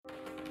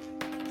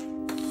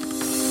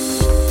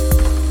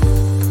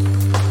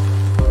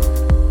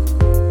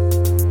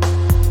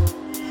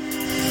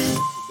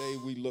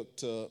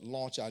to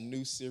launch our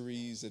new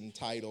series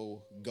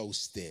entitled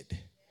Ghosted.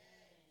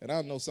 And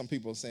I know some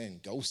people are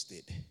saying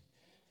ghosted.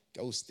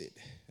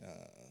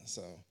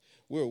 So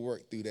we'll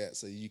work through that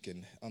so you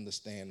can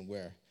understand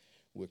where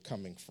we're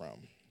coming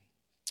from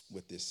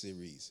with this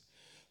series.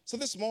 So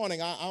this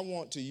morning, I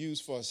want to use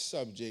for a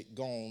subject,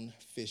 gone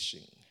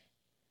fishing.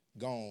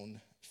 Gone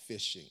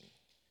fishing.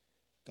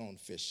 Gone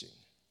fishing.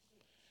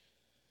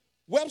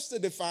 Webster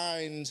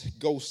defines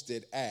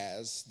ghosted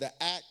as the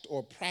act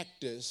or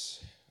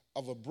practice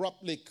of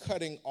abruptly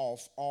cutting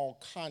off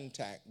all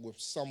contact with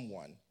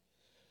someone,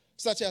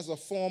 such as a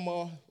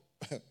former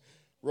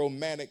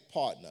romantic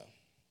partner,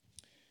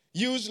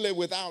 usually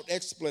without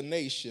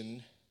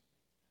explanation,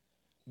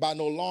 by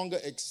no longer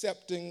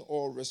accepting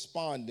or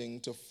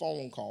responding to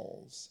phone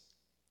calls,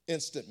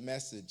 instant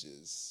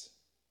messages,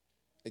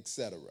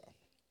 etc.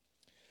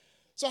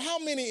 So how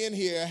many in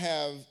here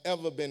have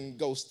ever been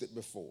ghosted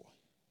before?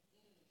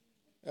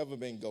 Ever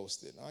been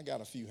ghosted? I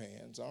got a few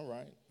hands. All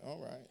right.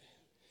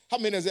 How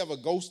many has ever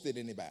ghosted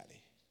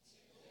anybody?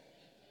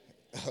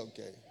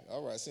 Okay.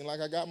 All right. Seems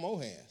like I got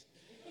more hands.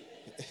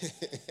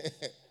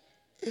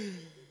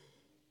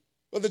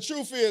 But the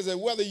truth is that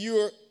whether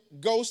you're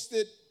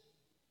ghosted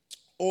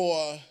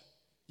or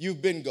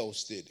you've been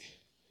ghosted,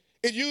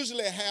 it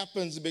usually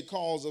happens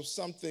because of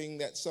something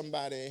that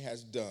somebody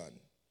has done,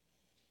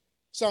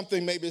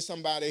 something maybe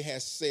somebody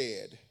has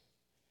said,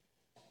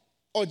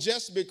 or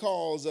just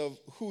because of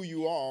who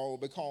you are or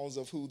because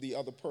of who the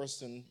other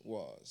person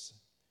was.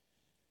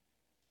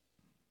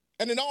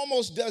 And it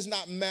almost does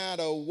not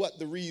matter what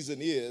the reason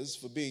is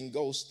for being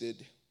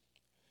ghosted.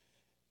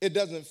 It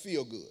doesn't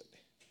feel good.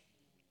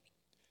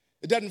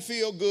 It doesn't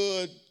feel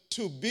good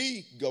to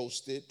be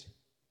ghosted,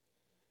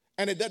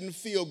 and it doesn't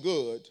feel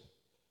good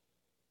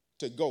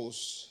to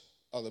ghost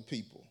other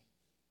people.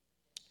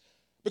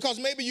 Because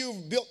maybe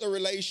you've built a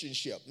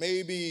relationship.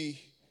 Maybe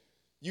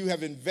you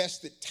have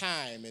invested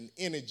time and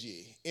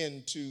energy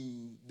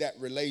into that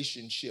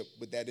relationship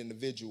with that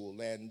individual,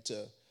 and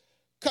to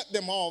cut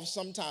them off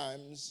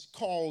sometimes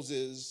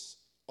causes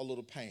a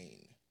little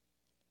pain.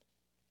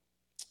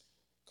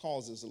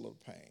 Causes a little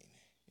pain,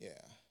 yeah.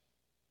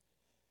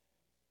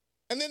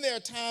 And then there are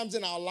times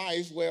in our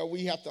life where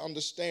we have to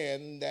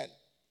understand that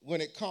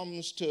when it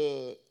comes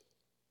to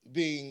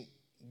being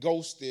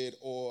ghosted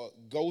or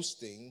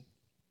ghosting,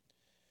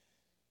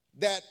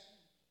 that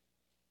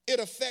it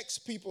affects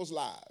people's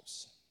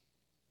lives.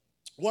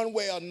 One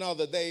way or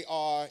another, they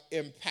are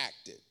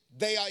impacted.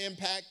 They are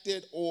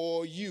impacted,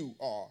 or you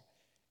are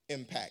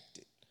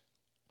impacted.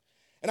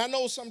 And I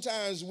know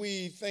sometimes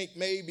we think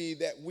maybe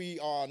that we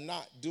are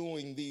not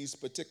doing these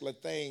particular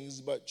things,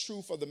 but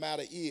truth of the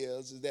matter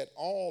is that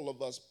all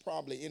of us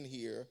probably in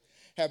here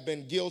have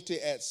been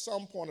guilty at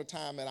some point of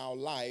time in our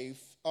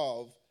life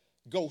of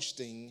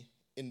ghosting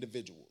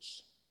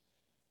individuals.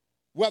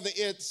 Whether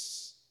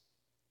it's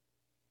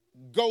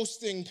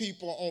ghosting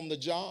people on the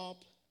job,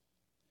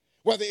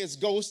 whether it's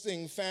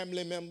ghosting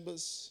family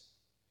members,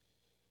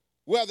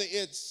 whether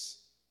it's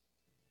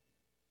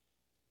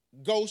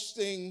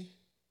ghosting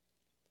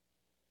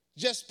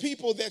just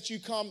people that you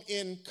come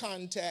in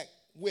contact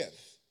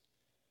with,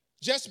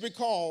 just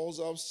because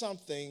of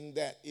something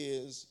that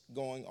is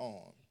going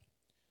on.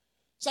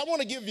 So I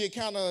want to give you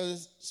kind of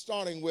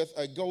starting with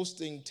a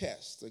ghosting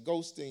test. I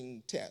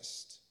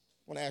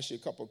want to ask you a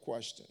couple of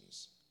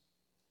questions.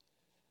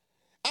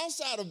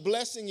 Outside of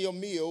blessing your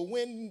meal,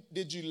 when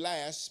did you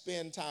last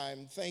spend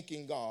time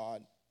thanking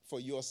God for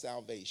your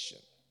salvation?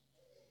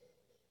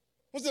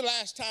 When's the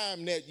last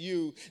time that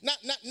you not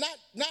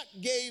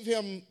gave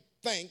him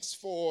thanks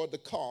for the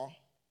car,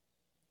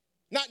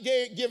 not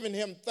giving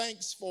him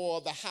thanks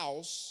for the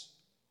house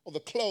or the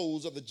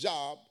clothes or the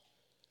job,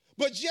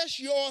 but just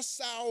your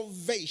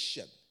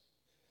salvation?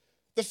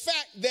 The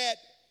fact that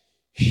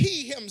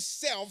he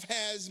himself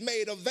has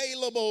made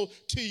available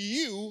to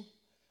you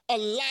a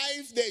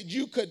life that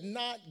you could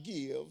not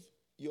give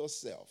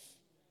yourself.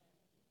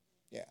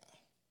 Yeah.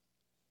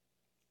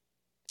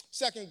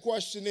 Second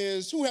question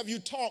is, who have you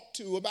talked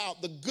to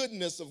about the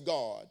goodness of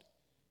God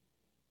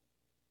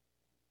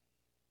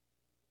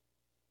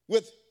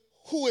with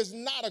who is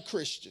not a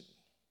Christian?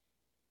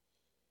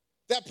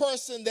 That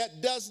person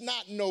that does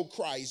not know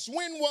Christ.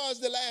 When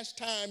was the last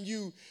time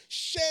you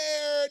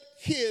shared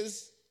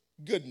his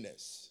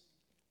goodness?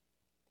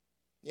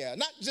 Yeah,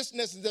 not just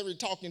necessarily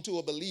talking to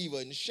a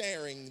believer and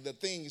sharing the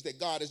things that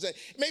God has done.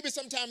 Maybe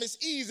sometimes it's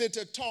easy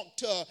to talk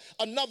to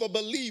another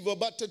believer,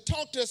 but to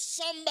talk to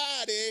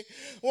somebody,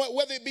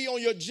 whether it be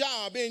on your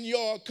job, in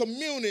your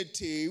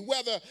community,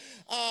 whether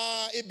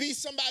it be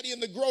somebody in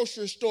the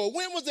grocery store.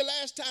 When was the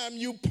last time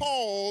you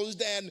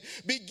paused and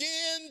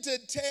began to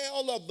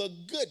tell of the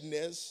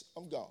goodness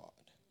of God?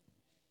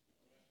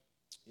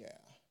 Yeah.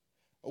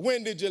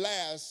 When did you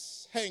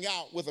last hang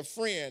out with a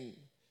friend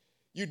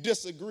you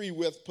disagree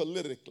with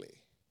politically,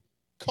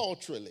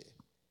 culturally,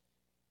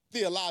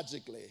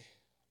 theologically,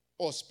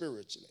 or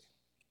spiritually?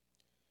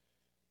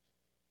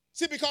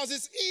 See, because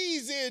it's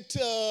easy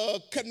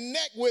to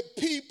connect with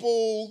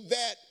people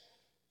that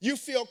you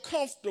feel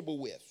comfortable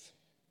with.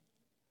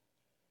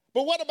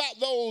 But what about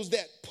those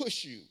that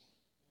push you?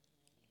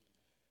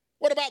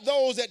 What about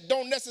those that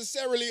don't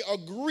necessarily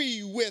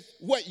agree with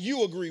what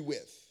you agree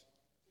with?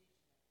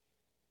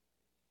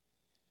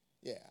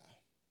 Yeah.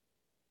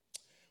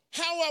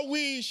 How are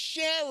we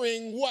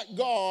sharing what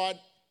God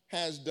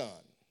has done?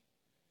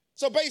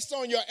 So based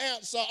on your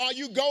answer, are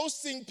you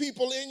ghosting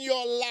people in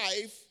your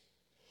life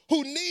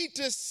who need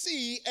to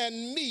see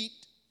and meet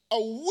a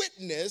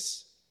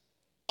witness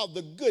of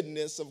the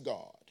goodness of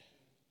God?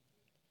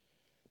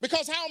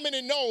 Because how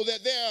many know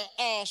that there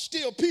are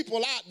still people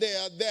out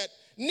there that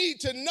need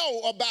to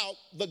know about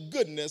the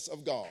goodness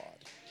of God?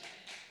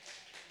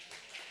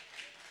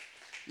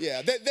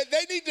 Yeah, they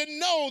need to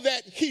know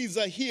that he's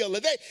a healer.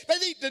 They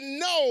need to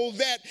know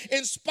that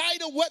in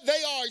spite of what they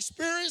are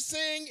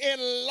experiencing in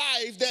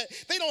life, that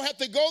they don't have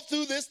to go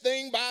through this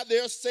thing by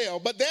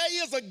themselves. But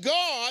there is a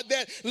God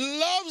that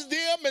loves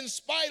them in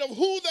spite of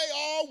who they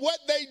are, what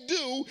they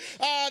do,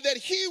 that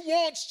he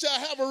wants to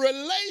have a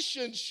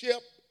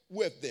relationship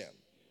with them.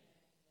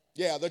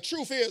 Yeah, the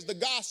truth is the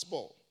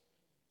gospel,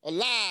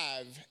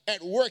 alive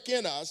at work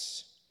in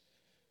us,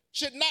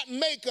 should not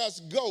make us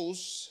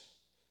ghosts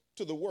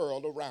to the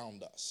world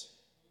around us.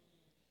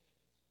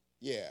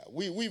 Yeah,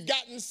 we've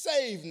gotten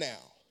saved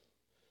now.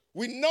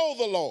 We know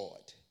the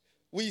Lord.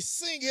 We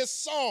sing his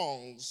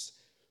songs.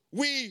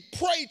 We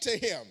pray to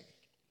him.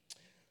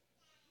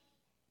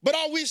 But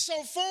are we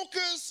so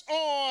focused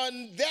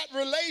on that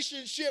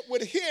relationship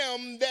with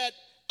him that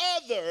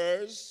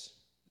others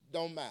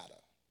don't matter?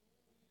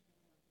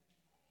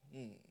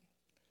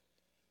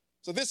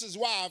 So this is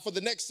why for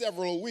the next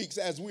several weeks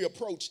as we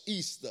approach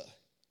Easter,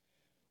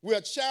 we are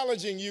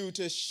challenging you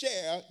to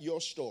share your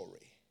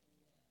story.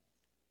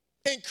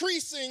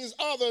 Increasing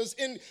others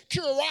in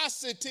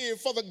curiosity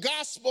for the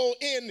gospel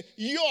in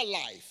your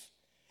life.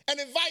 And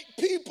invite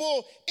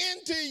people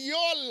into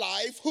your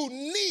life who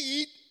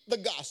need the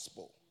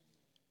gospel.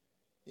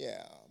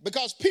 Yeah,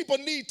 because people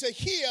need to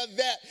hear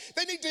that.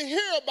 They need to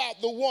hear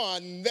about the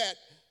one that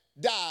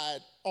died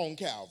on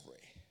Calvary.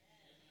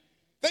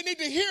 They need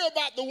to hear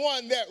about the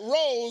one that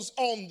rose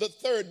on the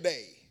third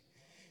day.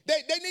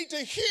 They need to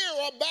hear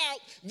about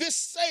this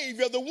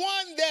Savior, the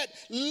one that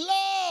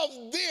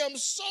loved them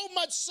so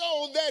much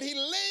so that he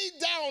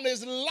laid down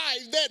his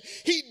life, that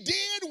he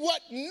did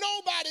what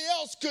nobody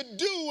else could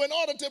do in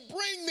order to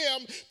bring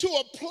them to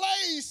a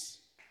place.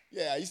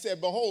 Yeah, he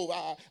said, behold,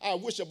 I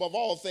wish above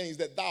all things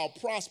that thou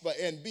prosper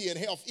and be in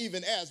health,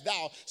 even as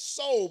thou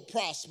soul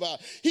prosper.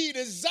 He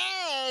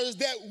desires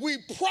that we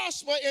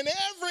prosper in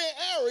every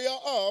area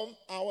of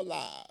our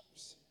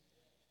lives.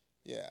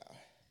 Yeah.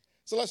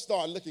 So let's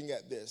start looking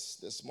at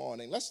this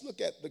morning. Let's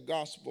look at the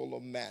Gospel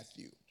of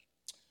Matthew.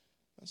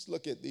 Let's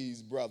look at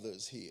these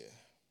brothers here.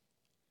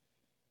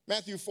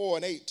 Matthew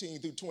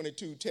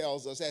 4:18-22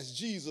 tells us, as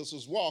Jesus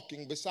was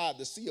walking beside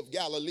the Sea of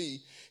Galilee,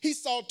 he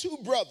saw two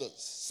brothers,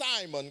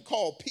 Simon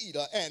called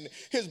Peter and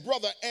his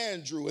brother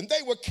Andrew, and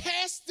they were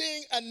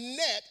casting a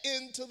net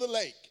into the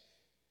lake,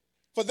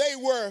 for they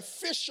were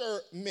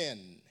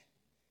fishermen.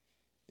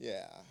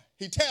 Yeah.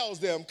 He tells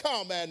them,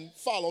 come and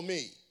follow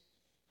me.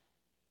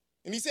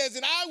 And he says,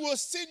 and I will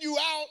send you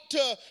out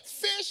to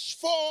fish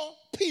for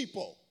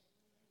people.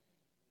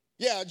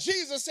 Yeah,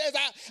 Jesus says,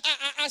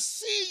 I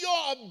see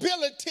your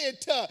ability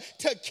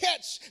to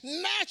catch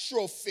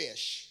natural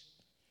fish.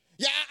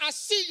 Yeah, I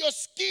see your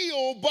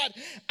skill, but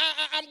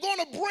I'm going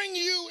to bring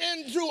you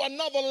into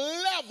another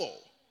level,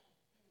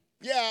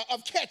 yeah,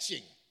 of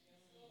catching.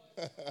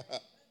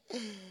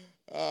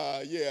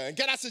 And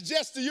can I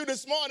suggest to you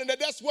this morning that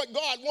that's what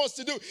God wants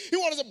to do? He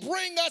wants to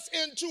bring us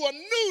into a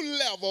new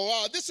level.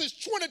 This is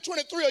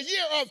 2023, a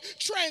year of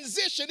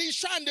transition. He's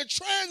trying to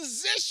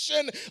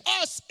transition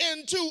us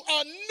into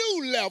a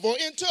new level,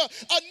 into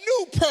a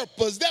new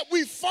purpose, that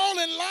we fall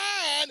in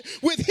line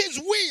with his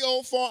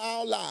will for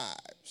our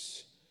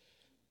lives.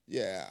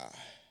 Yeah.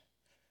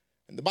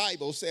 And the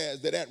Bible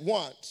says that at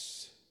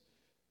once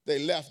they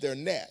left their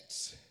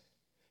nets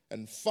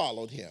and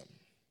followed him.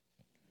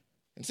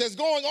 It says,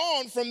 going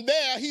on from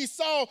there, he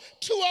saw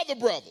two other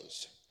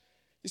brothers.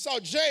 He saw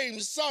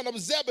James, son of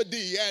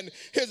Zebedee, and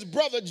his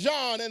brother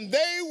John, and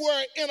they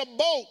were in a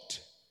boat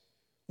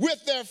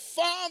with their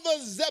father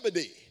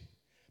Zebedee,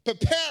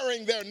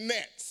 preparing their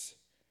nets.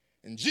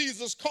 And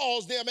Jesus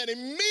calls them, and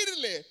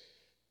immediately,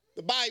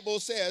 the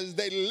Bible says,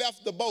 they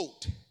left the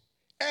boat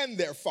and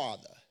their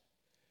father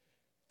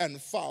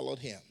and followed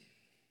him.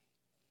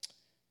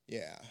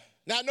 Yeah.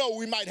 Now, I know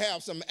we might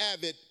have some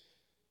avid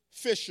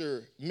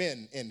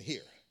fishermen in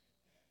here.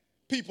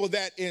 People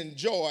that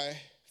enjoy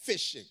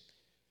fishing.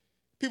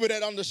 People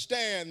that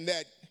understand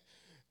that,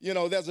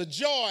 there's a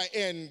joy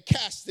in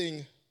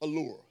casting a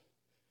lure.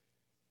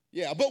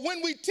 Yeah, but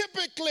when we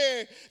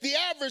typically, the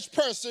average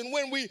person,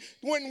 when we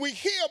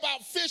hear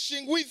about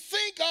fishing, we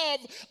think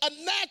of a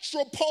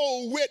natural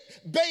pole with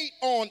bait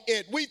on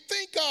it. We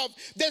think of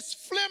this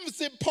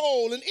flimsy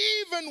pole. And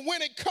even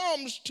when it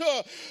comes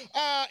to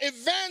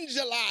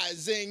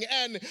evangelizing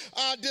and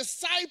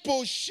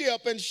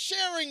discipleship and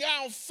sharing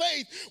our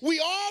faith, we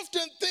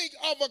often think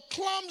of a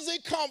clumsy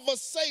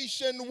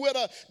conversation with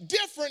a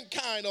different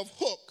kind of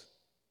hook.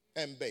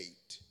 and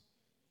bait.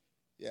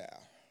 Yeah.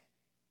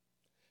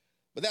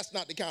 But that's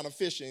not the kind of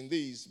fishing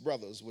these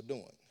brothers were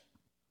doing.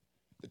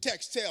 The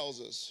text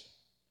tells us,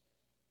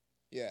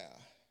 yeah,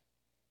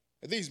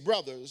 that these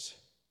brothers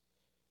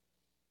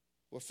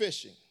were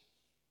fishing.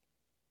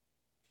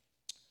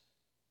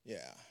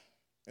 Yeah.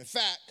 In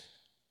fact,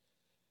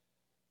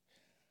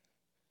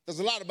 there's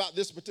a lot about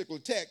this particular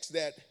text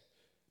that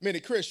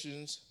many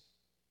Christians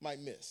might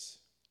miss.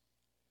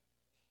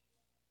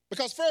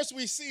 Because first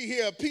we see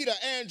here Peter,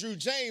 Andrew,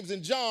 James,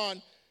 and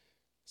John.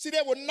 See,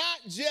 they were not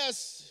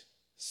just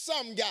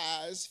some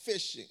guys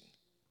fishing.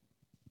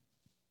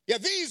 Yeah,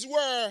 these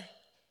were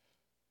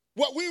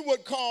what we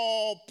would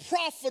call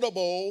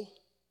profitable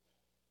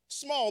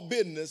small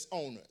business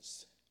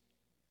owners.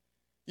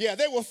 Yeah,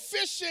 they were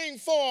fishing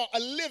for a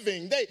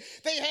living. They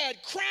had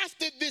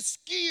crafted this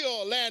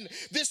skill, and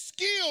this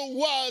skill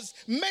was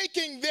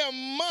making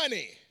them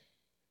money.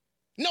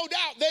 No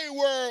doubt they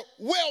were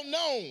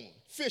well-known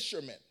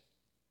fishermen.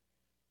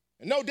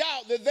 And no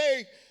doubt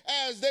that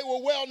as they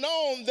were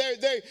well-known,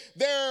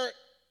 their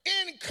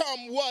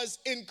income was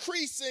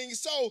increasing.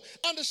 So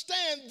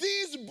understand,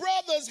 these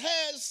brothers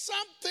had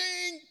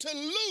something to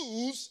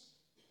lose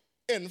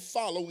in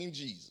following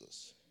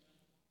Jesus.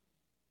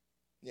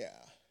 Yeah.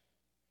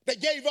 They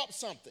gave up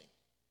something.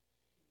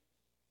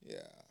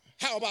 Yeah.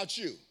 How about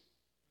you?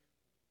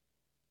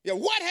 Yeah,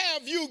 what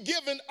have you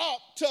given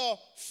up to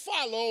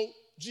follow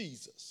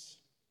Jesus?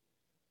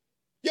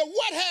 Yeah,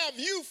 what have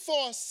you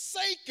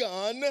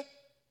forsaken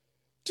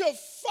to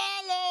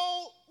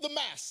follow the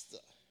Master,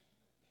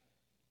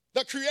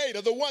 the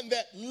Creator, the one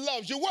that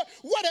loves you?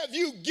 What have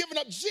you given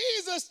up?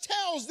 Jesus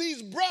tells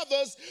these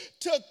brothers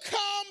to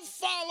come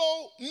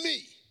follow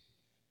me.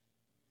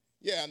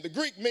 Yeah, and the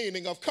Greek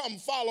meaning of come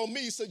follow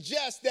me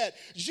suggests that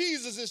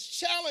Jesus is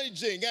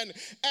challenging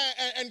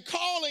and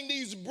calling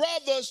these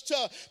brothers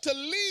to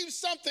leave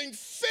something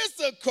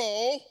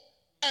physical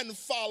and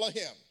follow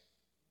him.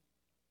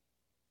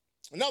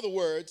 In other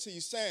words,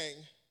 he's saying,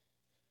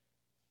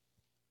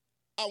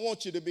 I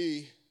want you to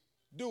be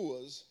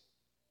doers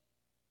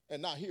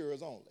and not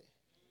hearers only.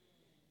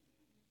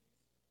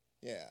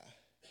 Yeah.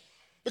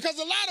 Because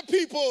a lot of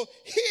people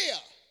hear.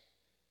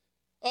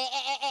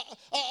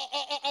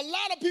 A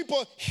lot of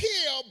people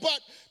hear, but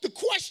the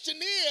question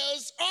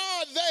is,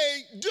 are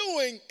they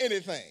doing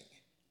anything?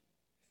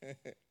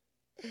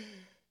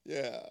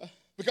 Yeah.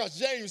 Because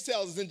James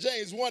tells us in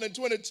James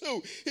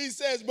 1:22, he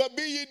says, but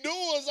be ye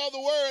doers of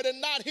the word and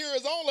not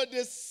hearers only,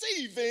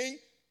 deceiving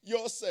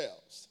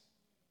yourselves.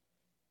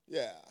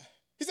 Yeah.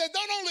 He said,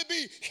 don't only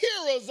be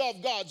hearers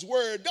of God's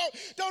word.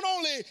 Don't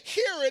only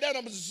hear it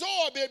and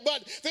absorb it,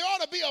 but there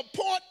ought to be a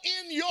point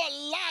in your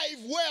life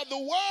where the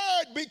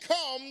word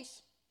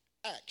becomes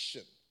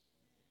action.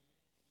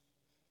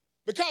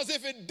 Because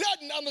if it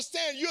doesn't,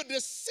 understand, you're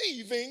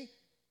deceiving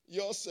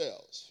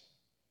yourselves.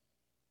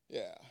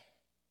 Yeah.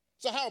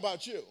 So how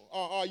about you?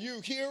 Are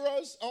you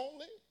hearers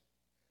only?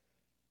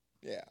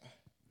 Yeah.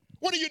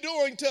 What are you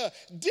doing to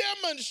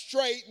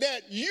demonstrate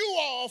that you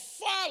are a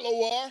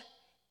follower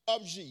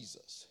of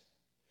Jesus?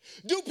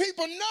 Do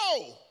people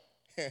know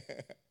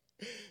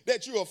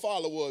that you're a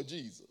follower of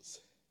Jesus?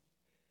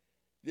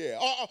 Yeah.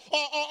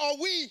 Are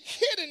we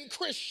hidden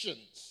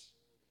Christians?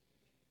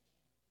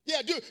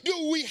 Yeah. Do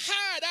we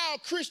hide our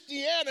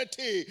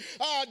Christianity?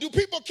 Do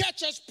people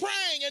catch us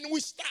praying and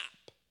we stop?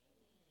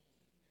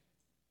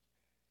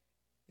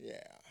 Yeah.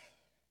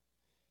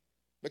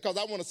 Because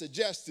I want to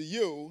suggest to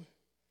you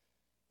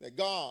that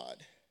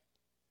God,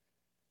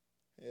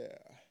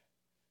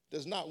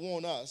 does not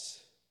want us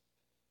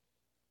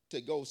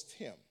to ghost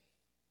him.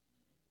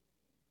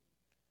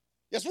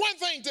 It's one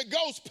thing to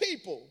ghost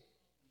people,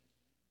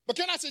 but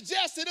can I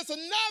suggest that it's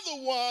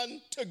another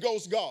one to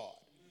ghost God?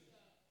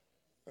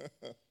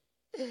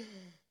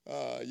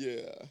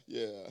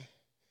 Yeah.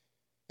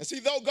 And see,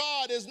 though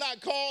God is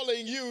not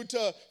calling you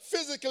to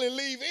physically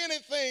leave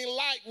anything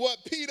like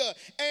what Peter,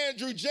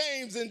 Andrew,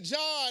 James, and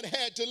John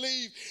had to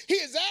leave, he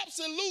is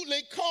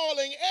absolutely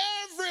calling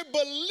every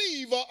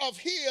believer of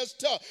his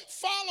to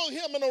follow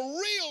him in a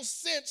real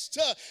sense,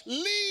 to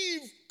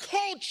leave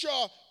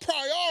culture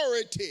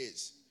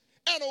priorities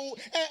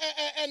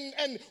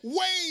and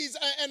ways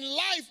and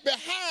life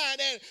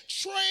behind and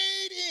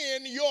trade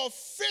in your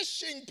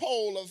fishing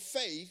pole of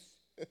faith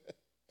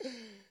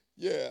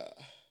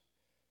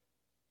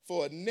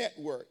for a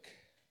network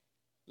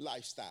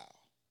lifestyle,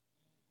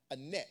 a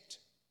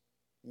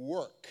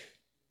network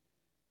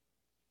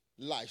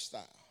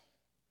lifestyle.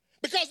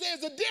 Because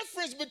there's a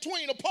difference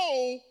between a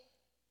pole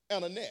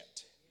and a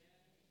net.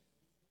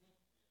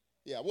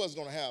 Yeah, I was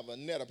going to have a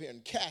net up here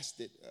and cast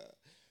it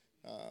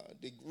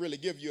to really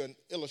give you an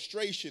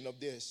illustration of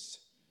this.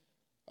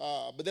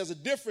 But there's a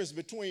difference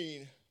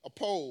between a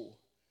pole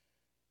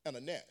and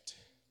a net.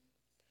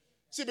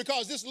 See,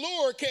 because this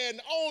lure can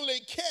only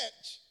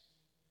catch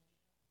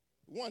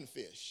one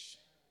fish.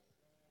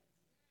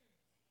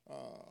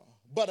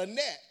 But a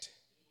net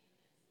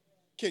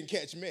can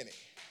catch many.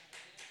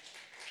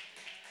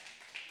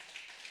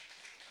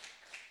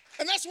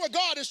 And that's where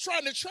God is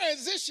trying to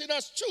transition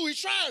us to. He's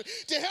trying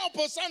to help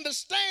us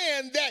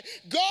understand that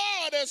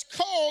God has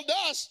called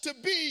us to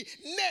be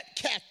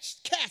net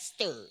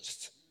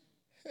casters.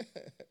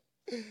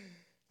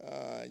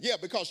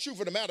 Because truth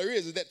of the matter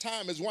is that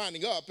time is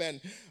winding up, and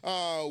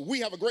we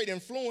have a great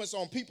influence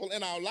on people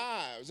in our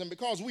lives. And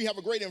because we have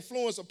a great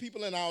influence on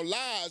people in our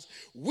lives,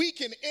 we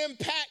can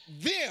impact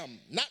them,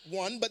 not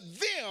one, but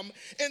them,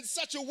 in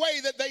such a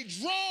way that they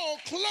draw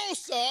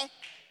closer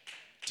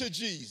to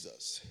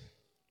Jesus.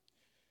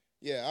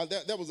 Yeah,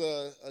 there was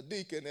a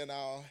deacon in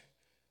our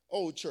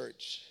old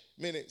church.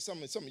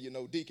 Some of you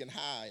know Deacon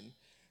High, and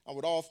I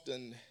would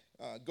often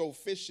go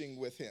fishing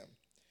with him.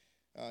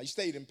 He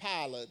stayed in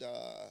Pilot,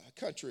 a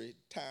country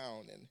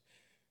town, and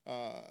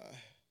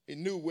he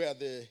knew where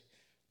the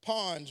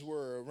ponds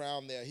were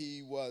around there.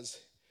 He was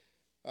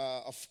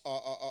a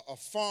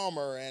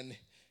farmer, and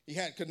he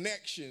had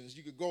connections.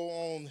 You could go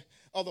on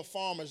other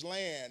farmers'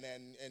 land,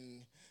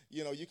 and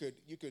you know, you could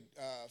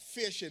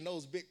fish in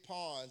those big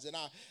ponds. And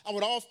I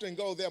would often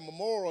go there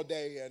Memorial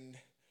Day and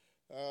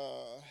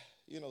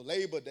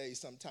Labor Day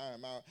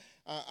sometime.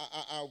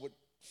 I would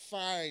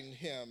find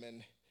him,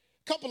 and a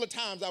couple of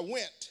times I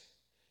went.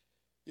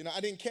 I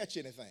didn't catch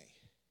anything.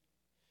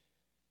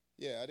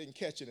 Yeah, I didn't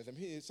catch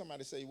anything.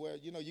 Somebody say, well,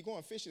 you're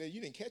going fishing and you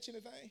didn't catch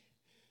anything?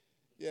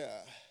 Yeah.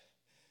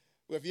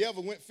 Well, if you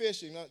ever went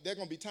fishing, there are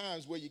going to be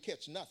times where you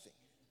catch nothing.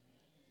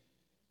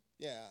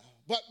 Yeah.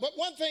 But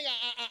one thing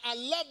I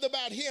loved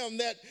about him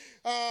that,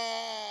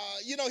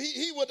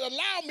 he would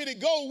allow me to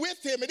go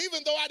with him. And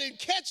even though I didn't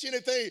catch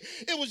anything,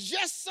 it was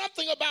just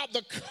something about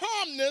the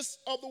calmness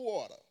of the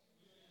water.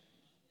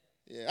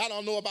 Yeah, I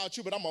don't know about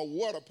you, but I'm a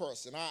water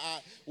person.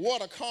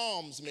 Water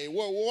calms me.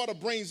 Water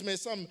brings me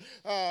some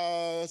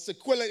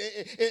sequility.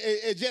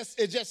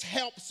 It just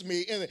helps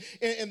me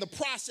in the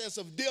process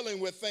of dealing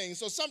with things.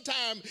 So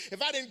sometimes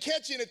if I didn't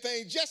catch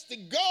anything, just to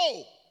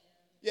go,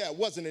 it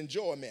wasn't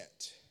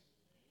enjoyment.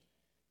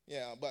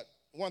 Yeah, but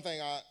one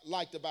thing I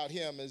liked about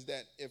him is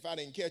that if I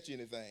didn't catch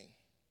anything,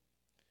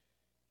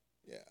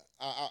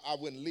 I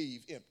wouldn't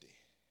leave empty.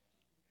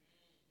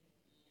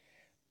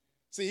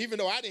 See, even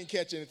though I didn't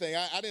catch anything,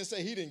 I didn't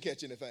say he didn't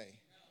catch anything.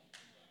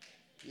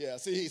 Yeah,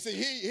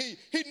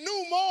 he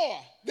knew more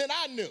than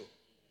I knew.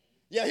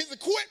 Yeah, his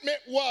equipment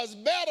was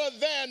better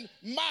than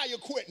my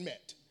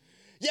equipment.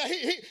 Yeah,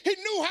 he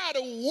knew how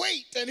to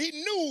wait, and he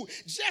knew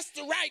just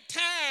the right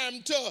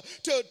time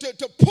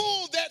to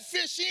pull that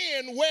fish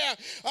in where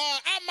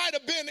I might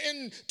have been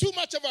in too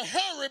much of a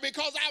hurry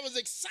because I was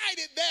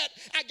excited that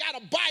I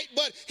got a bite,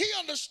 but he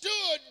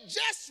understood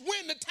just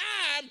when the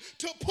time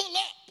to pull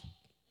up.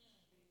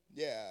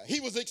 Yeah, he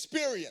was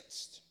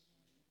experienced.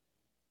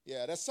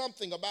 Yeah, there's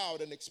something about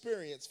an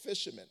experienced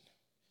fisherman.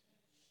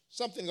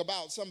 Something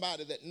about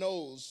somebody that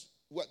knows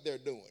what they're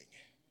doing.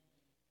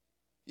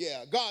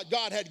 Yeah,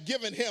 God had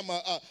given him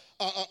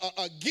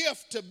a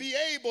gift to be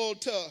able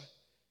to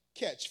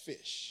catch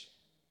fish.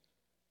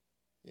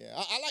 Yeah,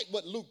 I like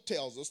what Luke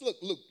tells us. Look,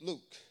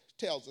 Luke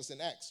tells us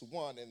in Acts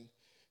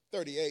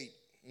 1:38,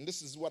 and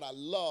this is what I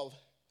love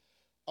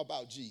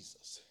about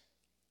Jesus.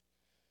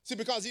 See,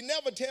 because he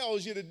never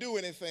tells you to do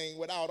anything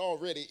without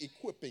already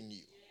equipping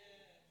you.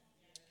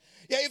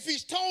 Yeah, if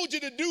he's told you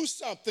to do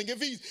something,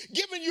 if he's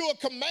given you a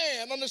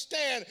command,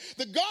 understand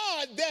the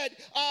God that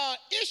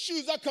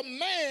issues a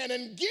command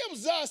and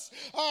gives us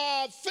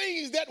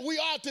things that we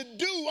are to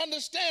do,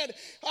 understand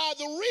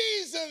the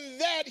reason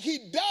that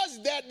he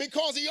does that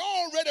because he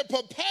already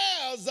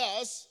prepares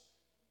us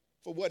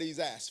for what he's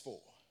asked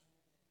for.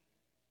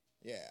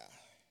 Yeah.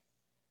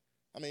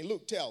 I mean,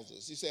 Luke tells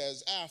us, he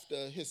says,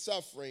 after his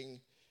suffering,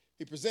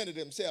 he presented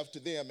himself to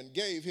them and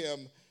gave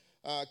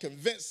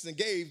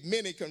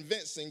many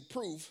convincing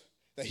proof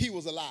that he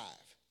was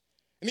alive.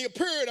 And he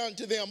appeared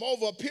unto them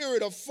over a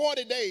period of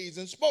 40 days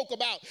and spoke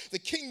about the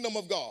kingdom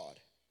of God.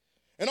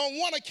 And on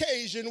one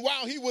occasion,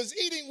 while he was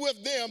eating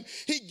with them,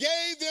 he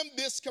gave them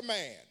this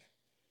command.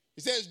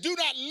 He says, do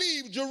not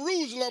leave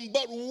Jerusalem,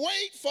 but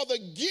wait for the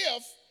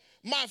gift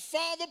my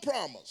Father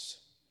promised,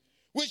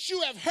 which you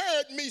have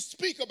heard me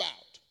speak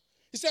about.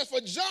 He says,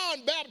 for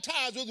John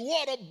baptized with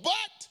water,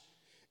 but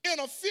in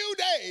a few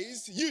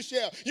days,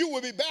 you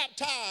will be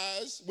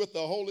baptized with the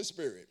Holy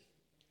Spirit.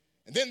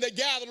 And then they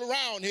gathered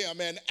around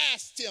him and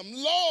asked him,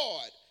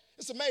 Lord,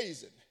 it's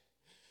amazing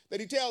that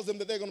he tells them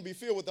that they're going to be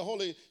filled with the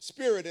Holy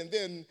Spirit, and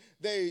then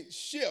they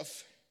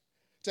shift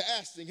to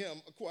asking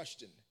him a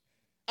question.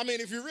 I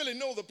mean, if you really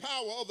know the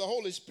power of the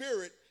Holy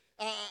Spirit,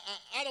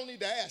 I don't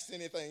need to ask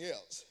anything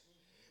else.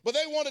 But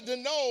they wanted to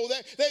know,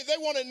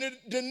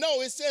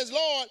 it says,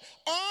 Lord,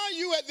 are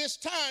you at this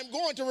time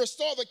going to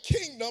restore the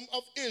kingdom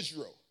of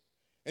Israel?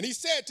 And he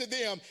said to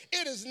them,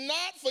 it is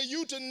not for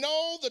you to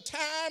know the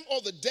time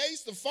or the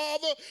dates the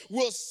Father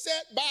will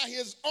set by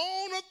his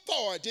own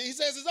authority. He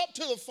says it's up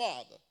to the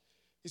Father.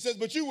 He says,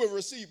 but you will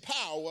receive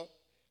power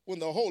when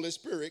the Holy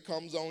Spirit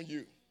comes on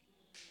you.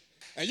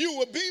 And you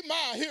will be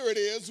my, here it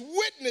is,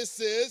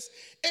 witnesses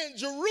in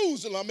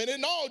Jerusalem and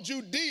in all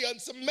Judea and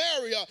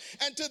Samaria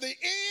and to the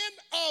end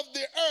of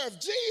the earth.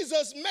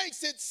 Jesus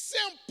makes it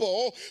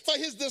simple for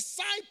his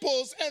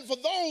disciples and for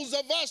those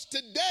of us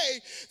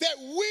today that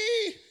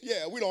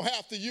we don't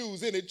have to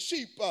use any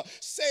cheap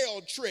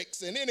sale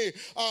tricks and any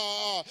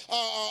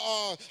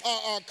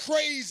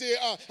crazy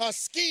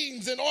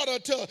schemes in order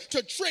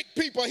to trick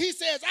people. He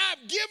says,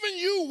 I've given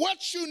you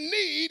what you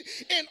need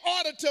in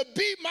order to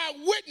be my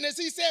witness.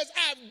 He says,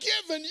 I've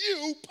given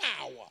you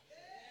power.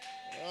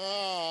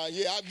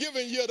 I've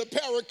given you the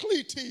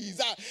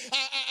Paracletes.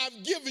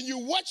 I've given you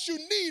what you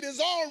need is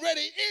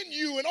already in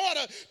you in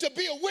order to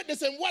be a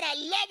witness. And what I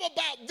love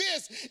about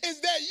this is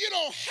that you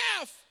don't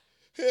have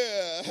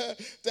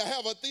to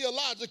have a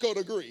theological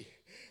degree.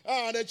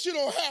 That you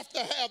don't have to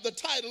have the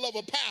title of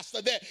a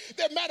pastor.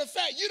 That matter of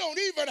fact, you don't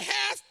even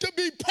have to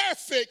be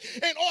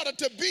perfect in order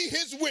to be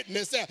his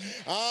witness.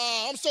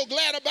 I'm so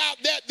glad about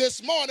that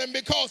this morning,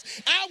 because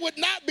I would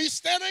not be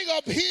standing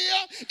up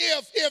here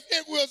if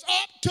it was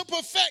up to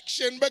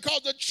perfection,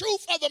 because the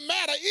truth of the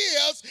matter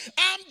is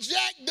I'm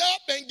jacked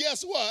up, and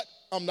guess what?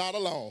 I'm not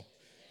alone.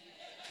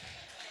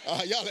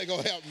 Y'all ain't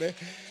gonna help me.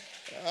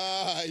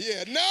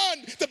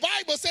 None. The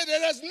Bible said that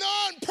there's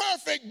none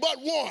perfect but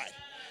one.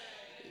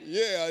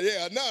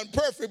 None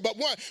perfect but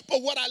one.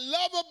 But what I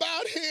love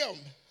about him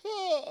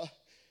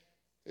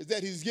is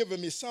that he's given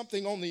me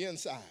something on the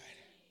inside,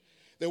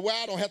 that where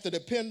I don't have to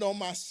depend on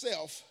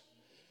myself,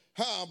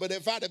 but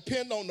if I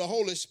depend on the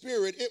Holy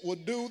Spirit, it will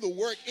do the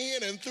work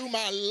in and through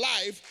my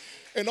life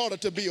in order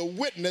to be a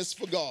witness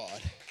for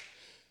God.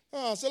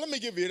 So let me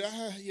give you,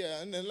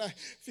 in a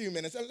few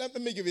minutes, let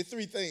me give you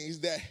 3 things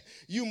that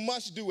you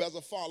must do as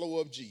a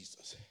follower of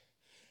Jesus.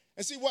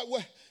 And see, what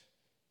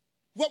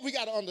we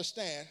got to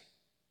understand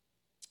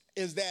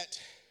is that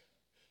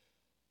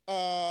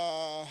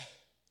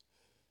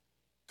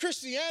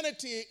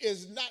Christianity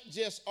is not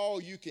just all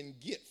you can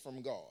get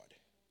from God.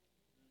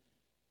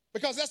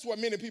 Because that's what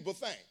many people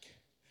think.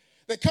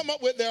 They come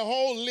up with their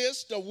whole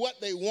list of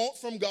what they want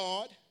from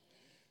God,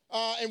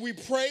 and we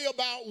pray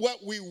about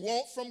what we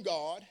want from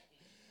God.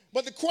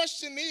 But the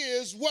question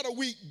is, what are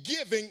we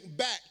giving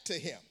back to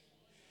him?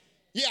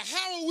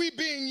 How are we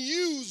being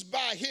used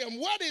by him?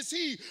 What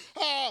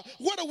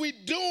are we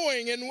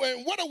doing,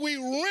 and what are we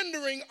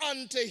rendering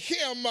unto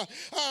him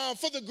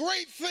for the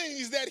great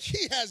things that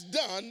he has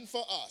done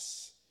for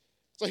us?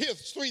 So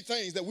here's 3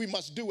 things that we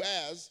must do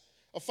as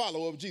a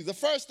follower of Jesus. The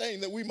first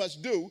thing that we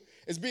must do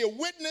is be a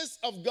witness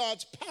of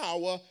God's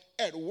power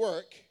at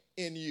work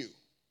in you.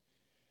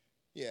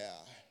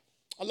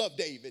 I love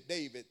David.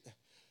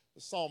 The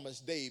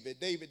psalmist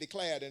David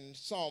declared in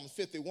Psalm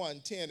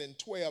 51, 10 and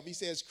 12, he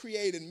says,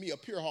 create in me a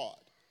pure heart,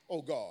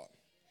 O God,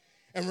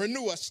 and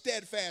renew a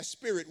steadfast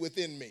spirit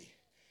within me.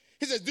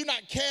 He says, do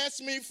not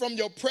cast me from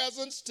your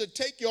presence to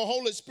take your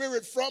Holy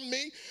Spirit from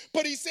me.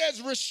 But he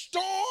says,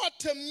 restore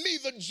to me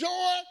the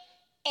joy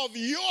of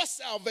your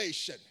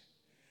salvation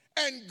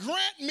and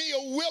grant me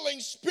a willing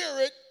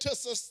spirit to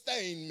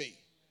sustain me.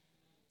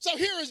 So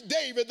here is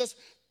David, the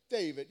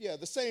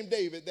same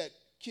David that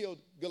killed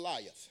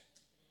Goliath.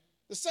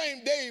 The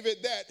same David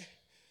that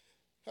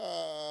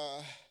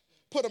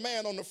put a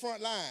man on the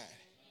front line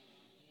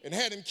and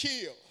had him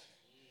killed.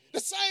 The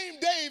same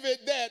David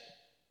that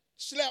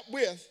slept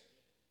with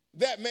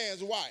that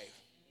man's wife.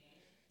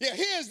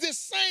 Here's this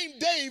same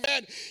David,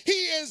 and he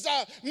is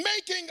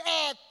making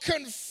a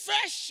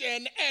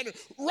confession and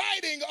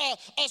writing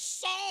a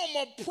psalm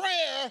of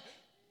prayer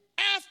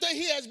after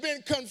he has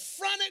been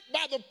confronted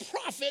by the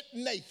prophet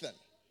Nathan.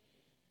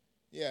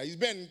 He's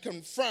been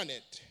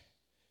confronted.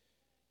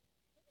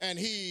 And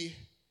he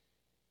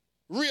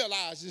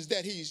realizes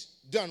that he's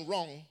done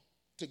wrong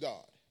to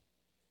God.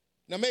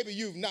 Now, maybe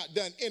you've not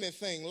done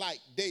anything like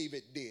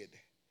David did,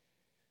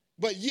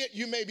 but yet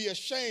you may be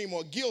ashamed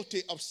or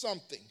guilty of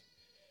something.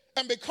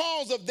 And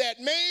because of that,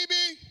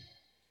 maybe,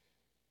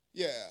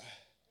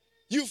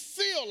 you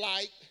feel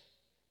like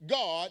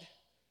God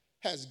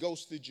has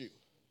ghosted you.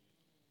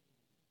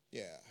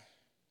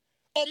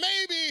 Or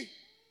maybe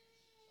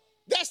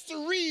that's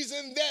the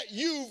reason that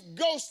you've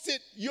ghosted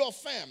your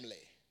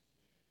family.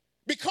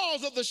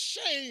 Because of the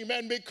shame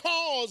and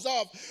because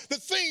of the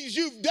things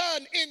you've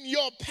done in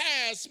your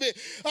past.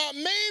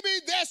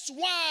 Maybe that's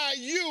why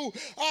you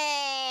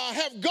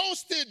have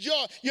ghosted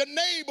your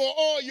neighbor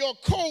or your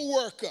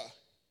co-worker.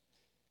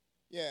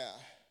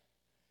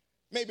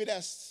 Maybe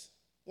that's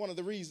one of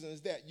the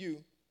reasons that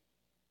you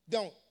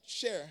don't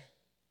share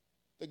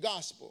the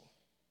gospel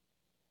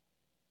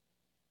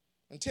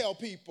and tell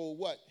people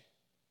what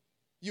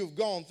you've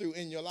gone through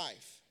in your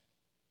life.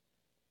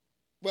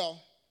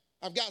 Well,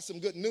 I've got some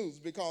good news,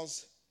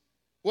 because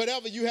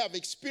whatever you have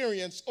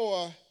experienced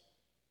or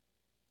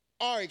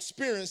are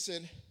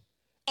experiencing,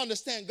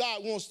 understand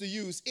God wants to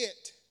use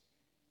it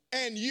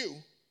and you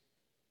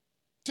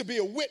to be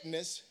a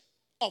witness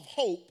of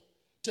hope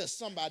to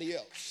somebody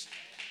else.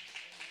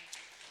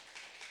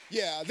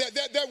 Yeah,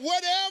 that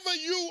whatever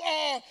you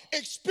are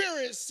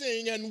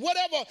experiencing and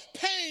whatever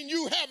pain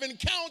you have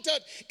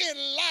encountered in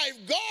life,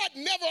 God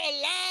never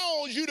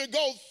allows you to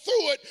go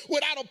through it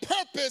without a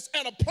purpose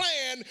and a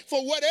plan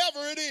for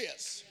whatever it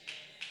is.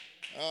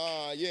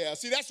 Yeah,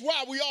 see, that's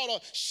why we ought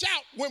to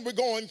shout when we're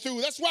going through.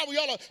 That's why we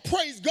ought to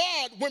praise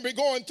God when we're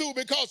going through,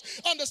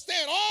 because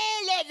understand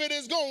all of it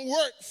is going to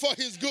work for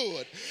his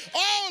good.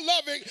 All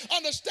of it,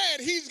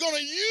 understand, he's going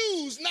to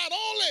use not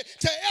only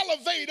to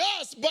elevate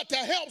us, but to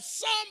help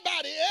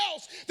somebody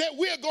else that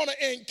we're going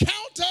to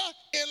encounter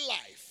in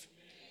life.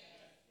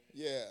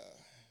 Yeah.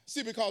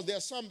 See, because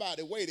there's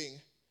somebody waiting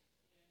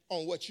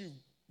on what you've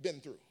been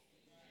through.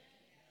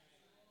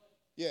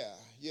 Yeah.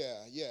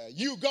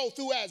 You go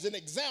through as an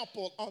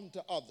example unto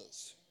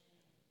others.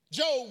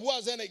 Job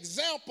was an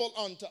example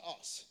unto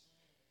us.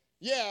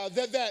 Yeah,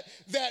 that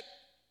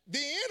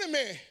the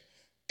enemy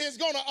is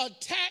going to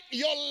attack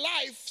your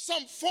life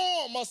some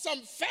form or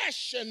some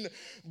fashion,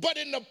 but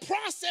in the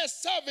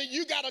process of it,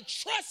 you got to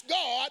trust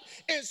God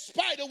in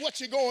spite of what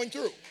you're going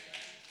through.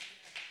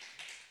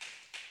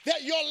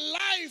 That your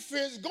life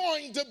is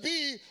going to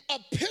be a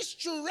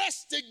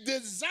picturesque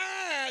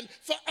design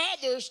for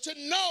others to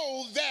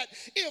know that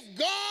if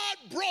God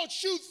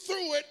brought you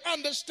through it,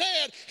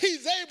 understand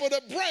he's able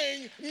to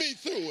bring me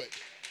through it.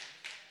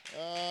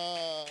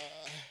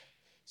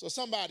 So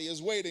somebody is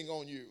waiting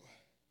on you.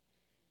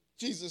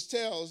 Jesus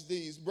tells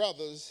these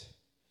brothers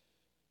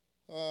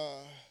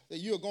that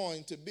you're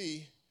going to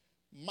be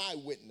my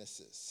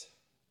witnesses.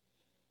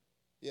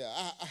 Yeah,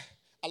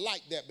 I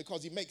like that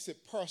because he makes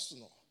it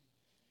personal.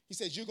 He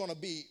says, you're going to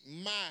be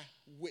my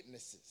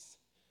witnesses.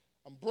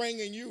 I'm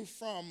bringing you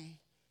from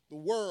the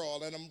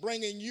world, and I'm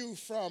bringing you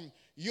from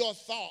your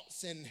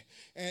thoughts and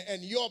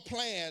your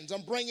plans.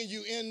 I'm bringing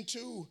you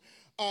into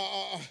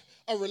a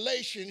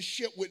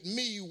relationship with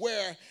me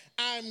where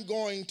I'm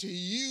going to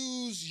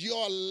use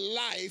your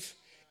life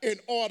in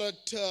order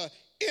to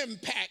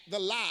impact the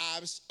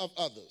lives of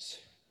others.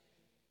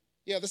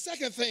 Yeah, the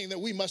second thing that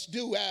we must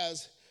do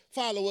as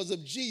followers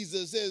of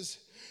Jesus is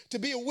to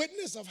be a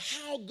witness of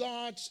how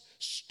God's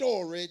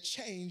story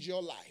changed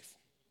your life.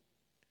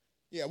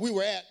 Yeah, we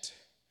were at,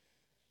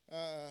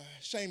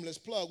 shameless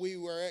plug, we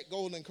were at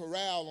Golden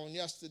Corral on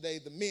yesterday,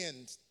 the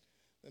men's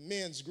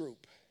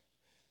group.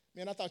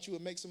 Man, I thought you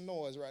would make some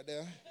noise right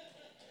there.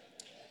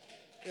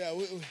 Yeah,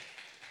 we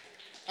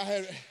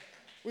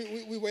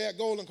were at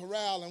Golden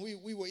Corral and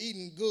we were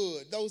eating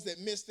good. Those that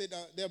missed it,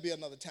 there'll be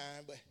another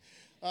time, but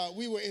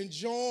we were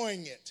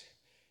enjoying it.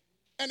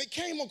 And it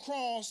came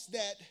across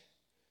that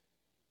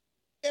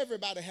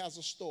everybody has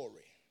a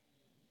story.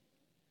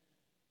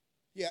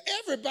 Yeah,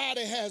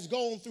 everybody has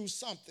gone through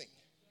something.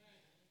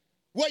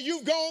 What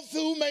you've gone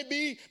through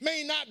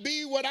may not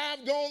be what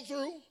I've gone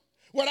through.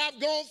 What I've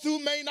gone through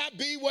may not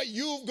be what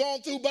you've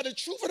gone through, but the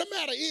truth of the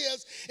matter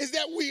is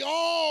that we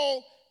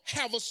all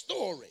have a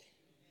story.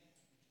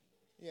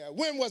 Yeah,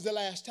 when was the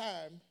last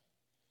time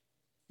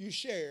you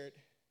shared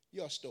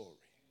your story?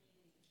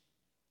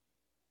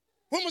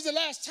 When was the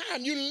last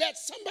time you let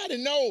somebody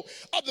know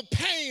of the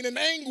pain and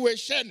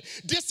anguish and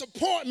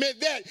disappointment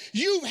that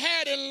you've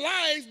had in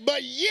life,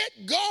 but yet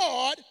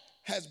God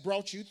has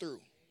brought you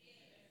through?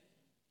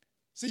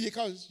 See,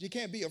 because you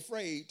can't be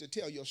afraid to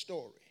tell your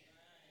story.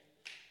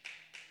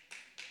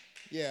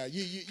 Yeah,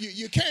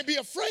 you can't be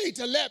afraid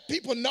to let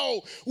people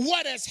know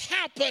what has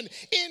happened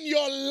in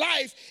your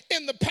life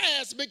in the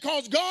past,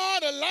 because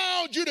God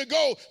allowed you to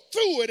go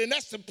through it, and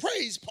that's the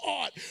praise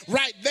part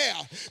right there.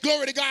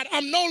 Glory to God.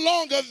 I'm no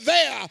longer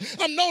there.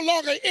 I'm no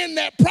longer in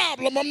that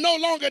problem. I'm no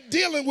longer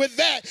dealing with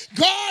that.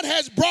 God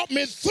has brought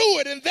me through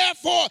it, and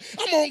therefore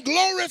I'm going to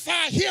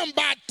glorify him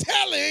by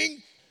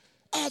telling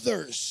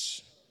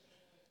others.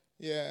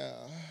 Yeah,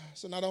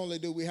 so not only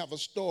do we have a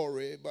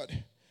story, but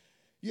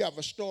you have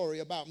a story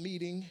about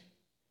meeting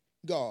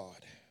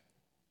God.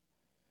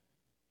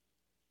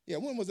 Yeah,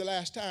 when was the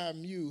last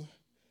time you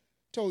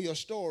told your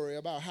story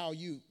about how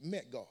you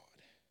met God?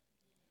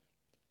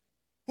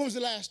 When was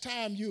the last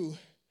time you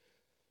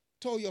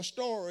told your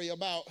story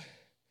about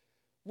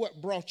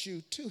what brought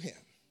you to him?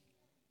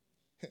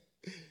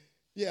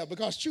 Yeah,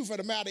 because truth of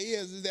the matter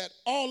is that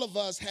all of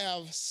us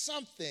have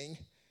something,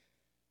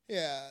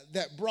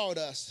 that brought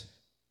us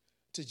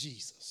to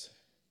Jesus.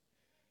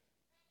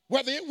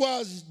 Whether it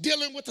was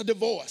dealing with a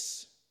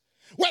divorce,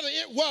 whether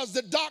it was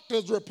the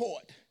doctor's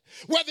report,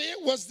 whether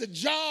it was the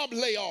job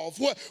layoff,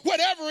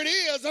 whatever it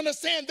is,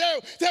 understand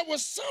there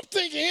was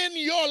something in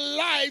your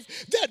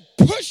life that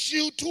pushed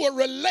you to a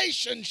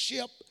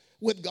relationship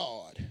with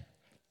God.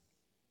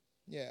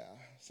 Yeah,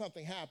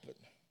 something happened.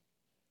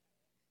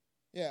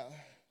 Yeah,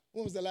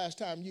 when was the last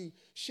time you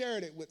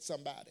shared it with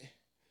somebody?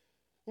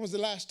 When was the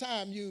last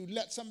time you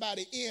let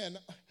somebody in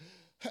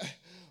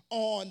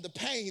on the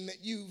pain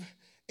that you've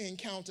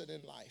encountered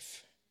in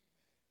life?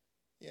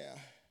 Yeah.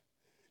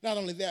 Not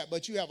only that,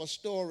 but you have a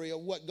story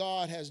of what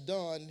God has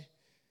done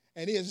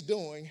and is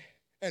doing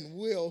and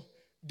will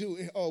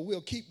do or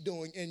will keep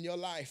doing in your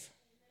life.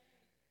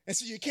 And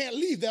so you can't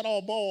leave that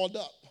all balled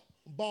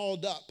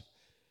up.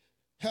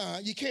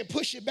 You can't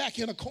push it back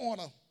in a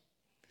corner.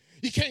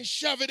 You can't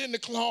shove it in the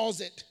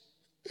closet.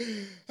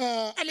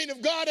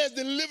 If God has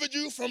delivered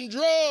you from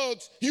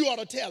drugs, you ought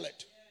to tell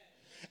it.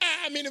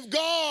 If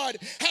God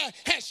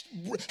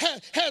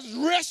has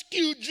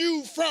rescued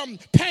you from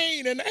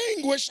pain and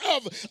anguish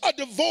of a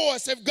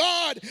divorce, if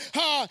God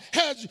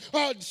has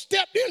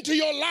stepped into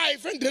your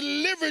life and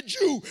delivered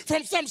you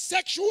from some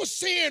sexual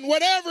sin,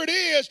 whatever it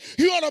is,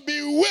 you ought to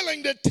be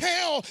willing to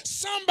tell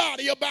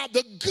somebody about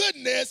the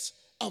goodness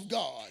of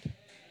God.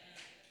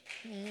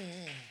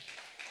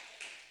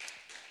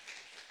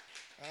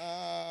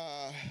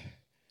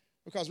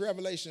 Because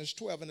Revelations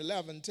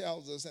 12:11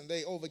 tells us, and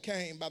they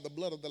overcame by the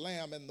blood of the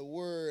Lamb and the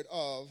word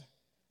of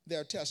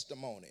their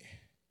testimony.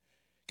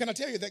 Can I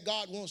tell you that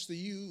God wants to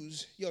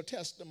use your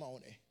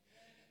testimony?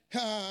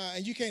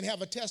 And you can't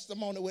have a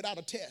testimony without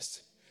a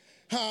test.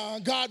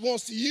 God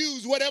wants to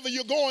use whatever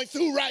you're going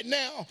through right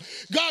now.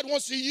 God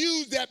wants to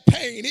use that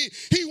pain.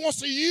 He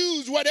wants to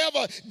use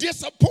whatever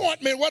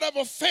disappointment,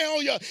 whatever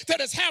failure that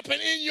has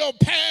happened in your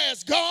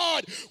past.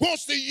 God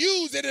wants to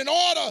use it in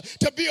order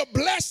to be a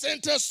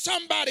blessing to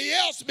somebody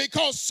else,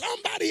 because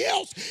somebody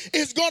else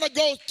is going to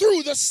go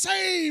through the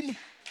same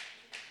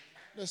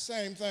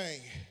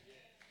thing.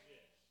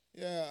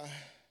 Yeah.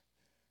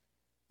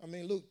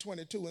 Luke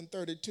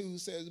 22:32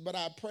 says, "But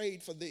I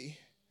prayed for thee,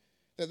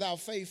 that thy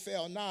faith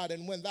fail not,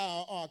 and when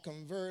thou art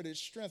converted,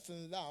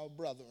 strengthen thy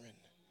brethren."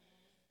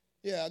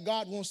 Yeah,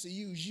 God wants to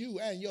use you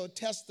and your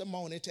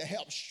testimony to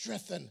help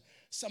strengthen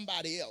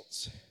somebody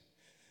else.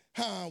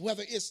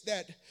 Whether it's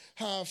that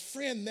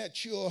friend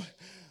that you're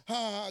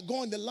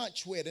going to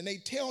lunch with and they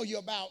tell you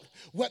about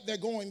what they're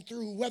going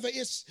through, whether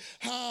it's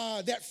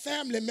that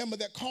family member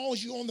that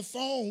calls you on the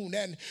phone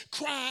and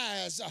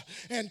cries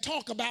and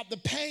talk about the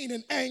pain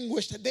and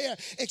anguish that they're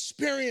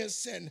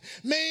experiencing.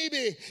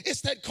 Maybe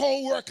it's that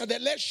coworker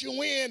that lets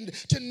you in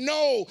to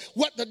know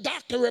what the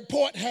doctor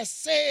report has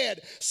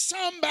said.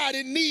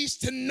 Somebody needs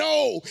to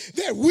know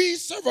that we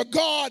serve a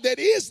God that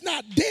is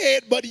not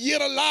dead but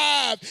yet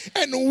alive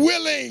and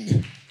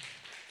willing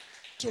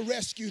to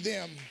rescue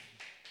them.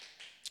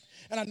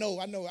 And I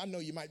know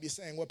you might be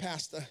saying, "Well,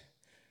 Pastor,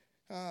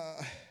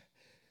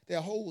 there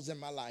are holes in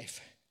my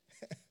life."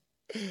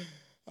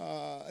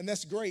 And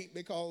that's great,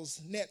 because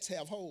nets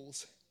have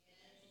holes.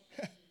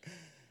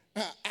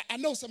 I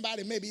know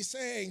somebody may be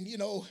saying,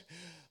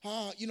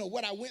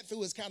 what I went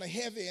through is kind of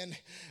heavy and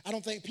I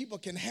don't think people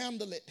can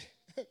handle it.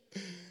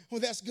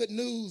 Well, that's good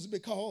news,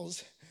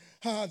 because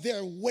there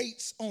are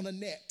weights on a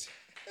net.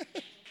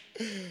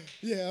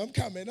 Yeah, I'm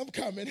coming.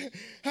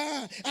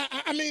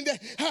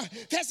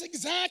 That's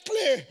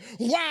exactly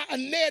why a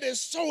net is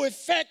so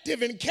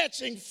effective in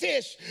catching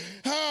fish,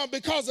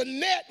 because a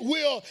net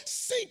will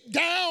sink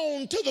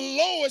down to the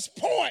lowest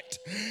point,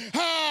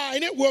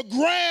 and it will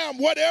grab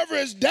whatever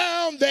is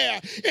down there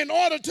in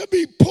order to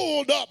be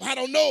pulled up. I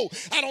don't know,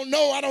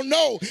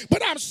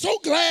 but I'm so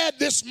glad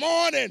this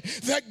morning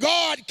that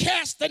God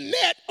cast the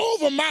net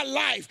over my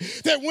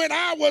life, that when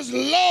I was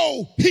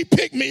low, he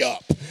picked me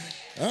up.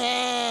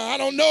 I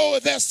don't know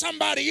if there's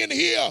somebody in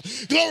here,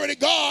 glory to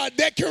God,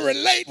 that can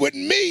relate with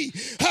me,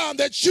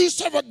 that you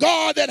serve a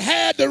God that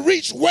had to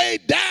reach way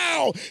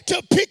down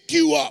to pick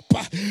you up.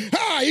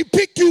 He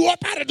picked you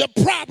up out of the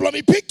problem.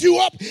 He picked you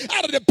up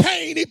out of the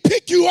pain. He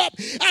picked you up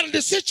out of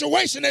the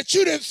situation that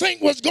you didn't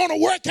think was going to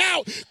work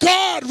out.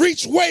 God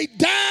reached way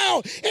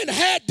down and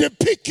had to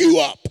pick you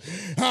up.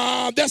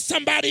 There's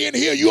somebody in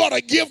here, you ought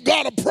to give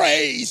God a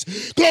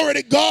praise, glory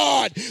to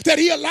God, that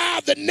he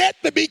allowed the net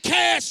to be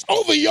cast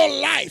over your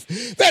life,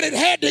 that it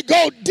had to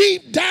go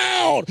deep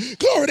down,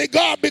 glory to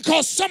God,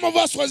 because some of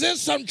us was in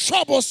some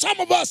trouble, some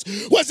of us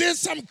was in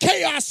some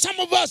chaos, some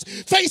of us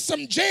faced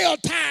some jail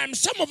time,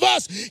 some of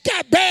us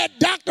got bad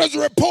doctor's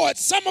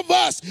reports, some of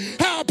us,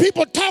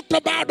 people talked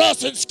about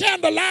us and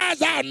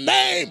scandalized our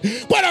name,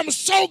 but I'm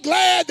so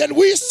glad that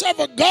we serve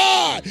a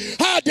God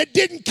that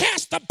didn't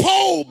cast the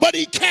pole, but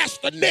he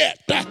cast the net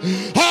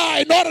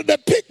in order to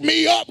pick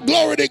me up,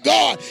 glory to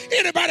God.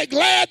 Anybody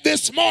glad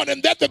this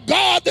morning that the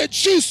God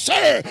that you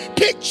serve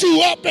picked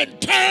you up and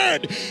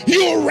turned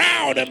you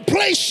around and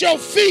placed your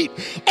feet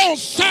on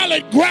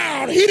solid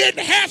ground? He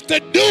didn't have to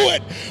do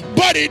it,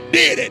 but he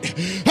did it.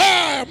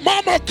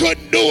 Mama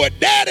couldn't do it,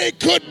 daddy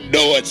couldn't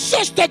do it,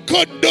 sister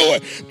couldn't do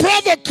it,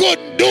 brother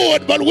couldn't do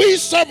it, but we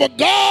serve a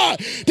God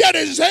that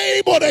is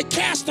able to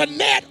cast a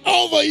net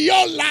over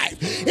your life.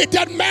 It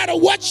doesn't matter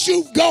what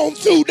you've gone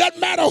through, doesn't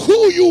matter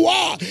who you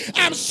are.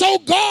 I'm so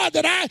glad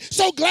that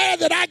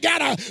I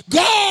got a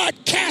God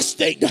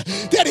casting,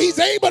 that he's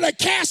able to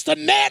cast a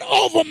net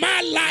over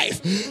my life.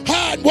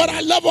 And what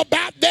I love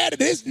about that,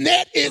 his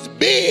net is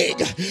big.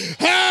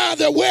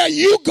 That where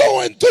you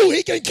going through,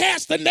 he can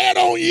cast the net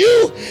on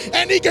you,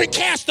 and he can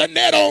cast the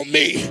net on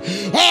me.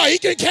 He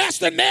can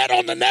cast the net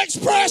on the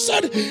next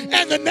person,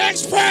 and the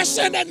next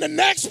person, and the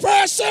next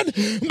person,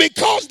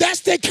 because that's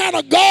the kind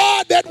of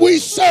God that we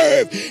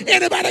serve.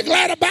 Anybody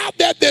glad about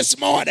that this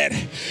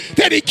morning?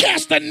 That he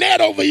cast the net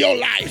over your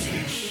life?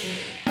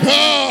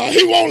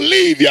 He won't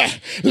leave you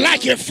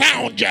like he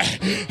found you.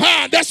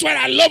 That's what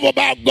I love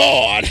about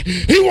God.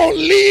 He won't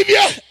leave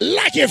you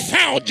like he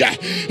found you.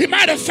 He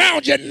might have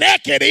found you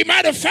naked. He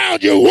might have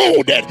found you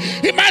wounded.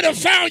 He might have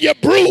found you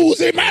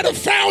bruised. He might have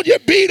found you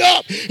beat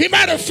up. He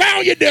might have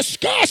found you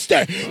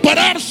disgusted. But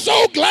I'm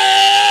so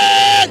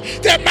glad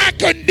that my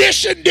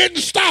condition didn't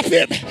stop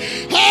him.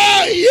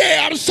 Oh,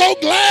 yeah, I'm so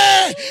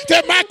glad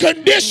that my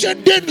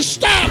condition didn't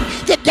stop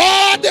the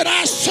God that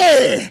I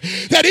serve,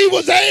 that he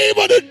was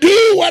able to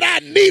do what I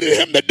needed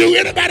him to do.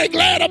 Anybody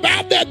glad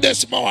about that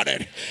this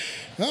morning?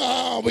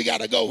 Oh, we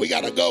got to go.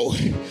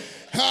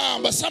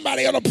 But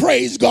somebody ought to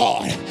praise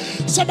God.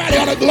 Somebody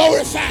ought to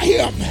glorify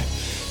him.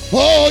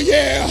 Oh,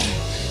 yeah,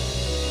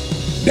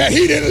 that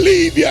he didn't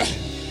leave you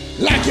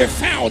like he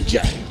found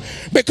you.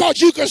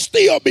 Because you can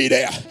still be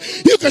there.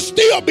 You can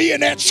still be in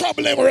that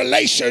troubling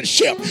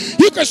relationship.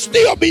 You can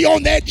still be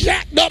on that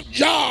jacked up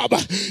job.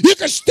 You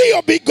can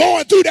still be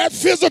going through that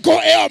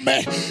physical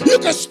ailment. You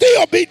can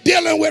still be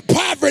dealing with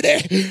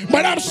poverty.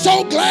 But I'm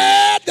so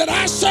glad that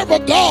I serve a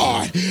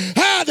God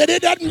that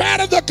it doesn't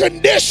matter the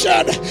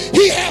condition.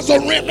 He has a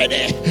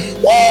remedy.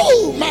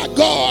 Whoa, my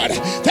God.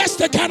 That's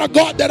the kind of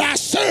God that I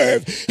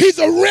serve. He's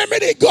a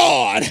remedy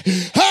God.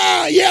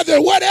 Yeah,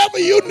 that whatever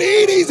you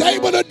need, he's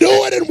able to do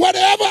it. And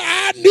whatever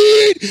I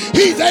need,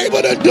 he's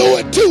able to do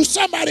it too.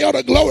 Somebody ought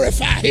to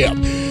glorify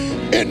him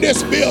in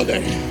this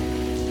building.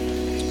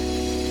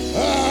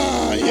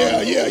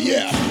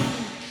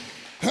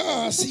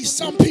 See,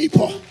 some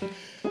people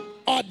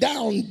are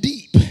down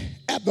deep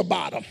at the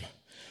bottom.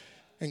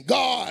 And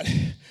God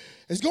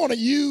is going to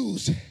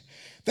use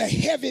the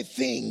heavy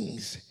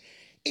things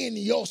in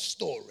your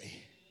story.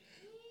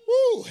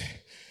 Woo!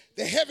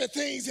 The heavy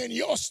things in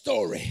your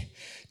story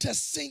to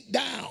sink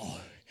down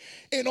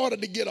in order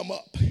to get them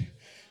up.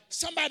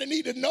 Somebody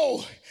need to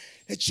know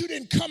that you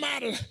didn't come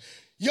out of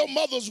your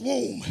mother's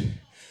womb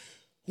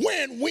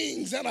wearing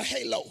wings and a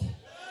halo.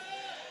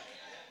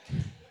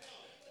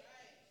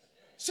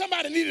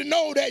 Somebody need to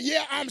know that,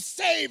 yeah, I'm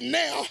saved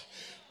now,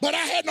 but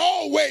I hadn't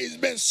always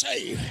been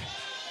saved.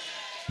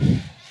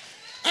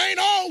 I ain't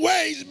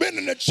always been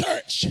in the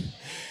church.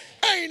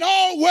 I ain't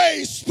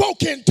always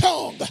spoken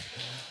tongue.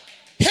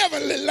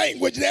 Heavenly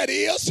language, that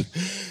is.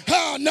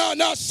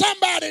 No,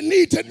 somebody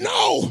need to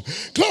know,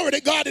 glory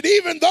to God, that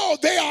even though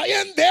they are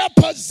in their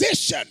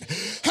position,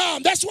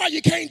 that's why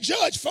you can't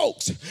judge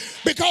folks,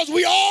 because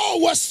we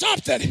all were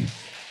something.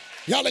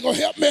 Y'all ain't gonna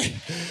help me?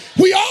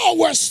 We all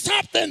were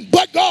something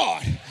but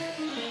God.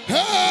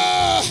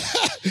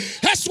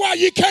 That's why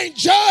you can't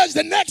judge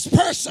the next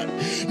person.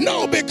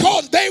 No,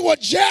 because they were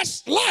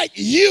just like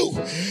you.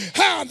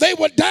 They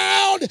were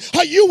down,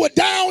 or you were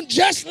down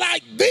just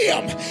like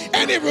them.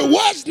 And if it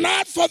was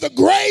not for the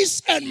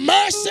grace and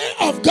mercy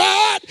of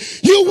God,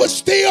 you would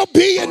still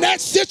be in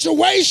that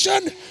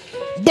situation,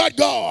 but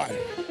God.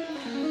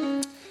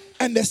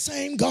 And the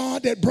same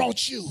God that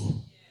brought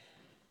you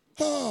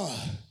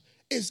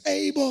is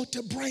able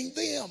to bring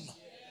them.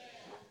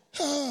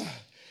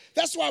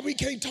 That's why we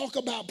can't talk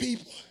about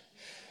people.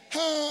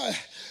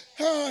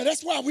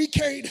 That's why we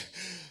can't,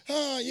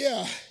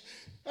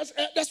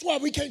 That's why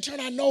we can't turn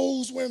our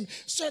nose when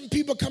certain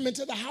people come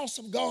into the house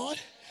of God.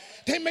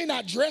 They may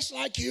not dress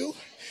like you.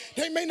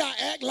 They may not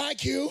act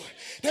like you.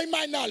 They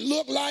might not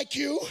look like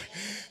you.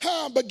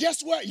 But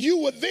guess what? You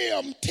were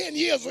them 10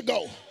 years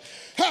ago.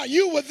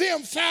 You were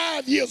them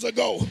 5 years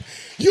ago.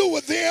 You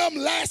were them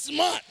last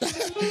month.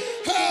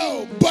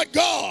 But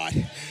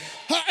God.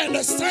 And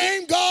the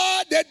same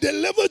God that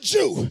delivered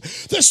you,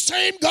 the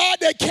same God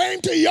that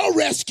came to your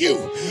rescue,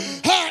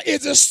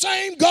 is the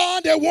same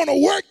God that want to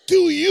work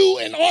through you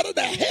in order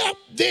to help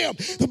them.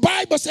 The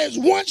Bible says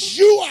once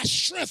you are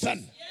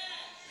strengthened,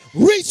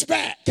 reach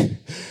back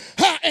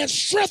and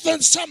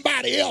strengthen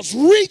somebody else.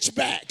 Reach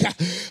back.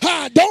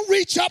 Don't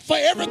reach up for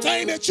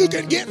everything that you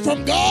can get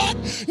from God.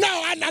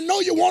 Now, I know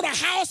you want a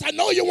house. I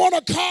know you want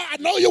a car. I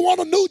know you want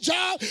a new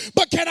job.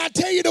 But can I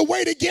tell you the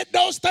way to get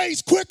those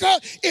things quicker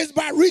is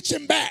by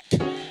reaching back.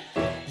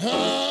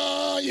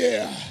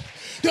 Yeah.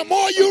 The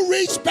more you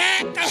reach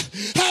back,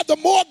 the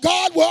more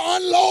God will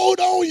unload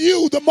on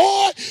you. The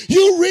more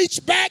you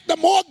reach back, the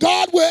more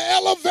God will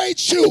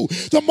elevate you.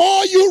 The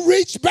more you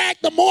reach back,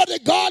 the more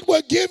that God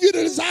will give you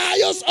the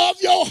desires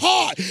of your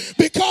heart,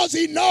 because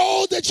he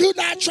knows that you're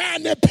not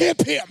trying to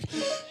pimp him.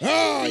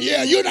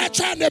 You're not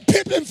trying to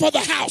pimp him for the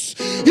house.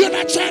 You're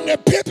not trying to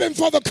pimp him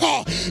for the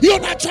car. You're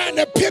not trying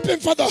to pimp him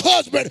for the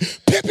husband,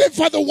 pimp him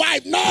for the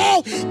wife.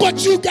 No,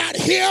 but you got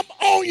him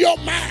on your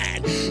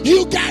mind.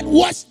 You got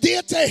what's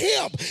dear to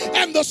him.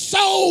 And the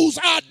souls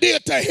are dear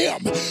to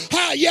him.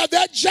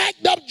 That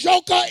jacked up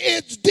joker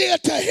is dear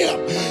to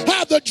him.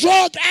 The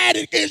drug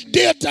addict is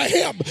dear to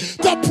him.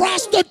 The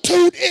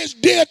prostitute is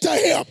dear to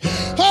him.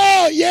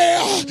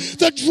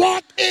 The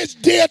drunk is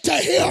dear to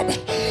him.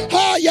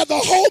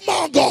 The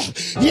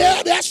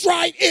whoremonger, that's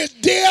right, is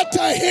dear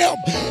to him.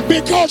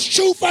 Because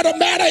truth of the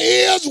matter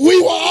is,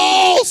 we were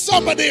all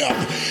some of them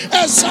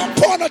at some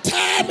point of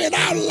time in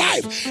our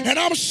life. And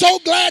I'm so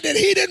glad that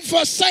he didn't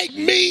forsake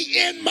me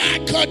in my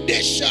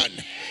condition.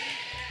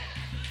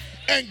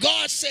 And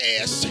God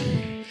says,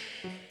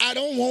 I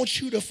don't want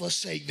you to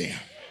forsake them.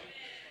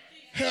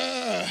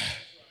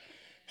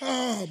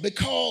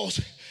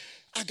 Because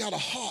I got a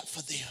heart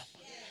for them.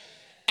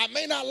 I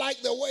may not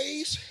like their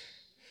ways,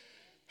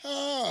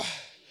 but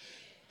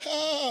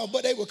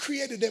they were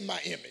created in my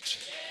image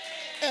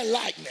and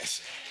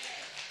likeness.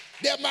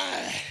 They're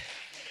mine.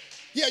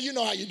 Yeah, you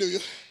know how you do.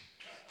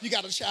 You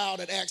got a child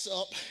that acts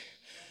up.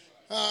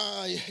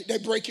 They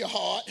break your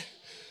heart,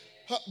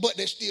 but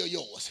they're still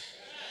yours.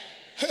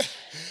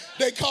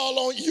 They call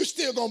on you, you're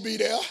still going to be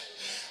there.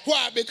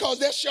 Why? Because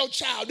that's your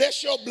child,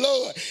 that's your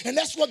blood. And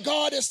that's what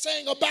God is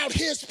saying about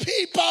his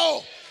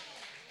people.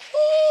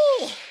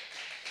 Ooh.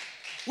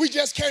 We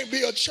just can't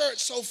be a church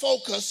so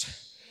focused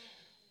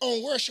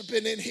on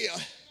worshiping in here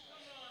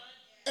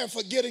and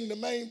forgetting the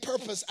main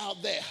purpose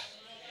out there.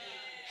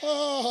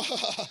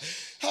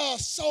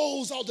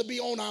 Souls ought to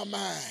be on our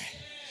mind.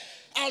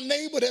 Our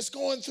neighbor that's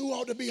going through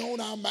ought to be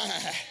on our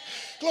mind.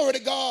 Glory to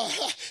God.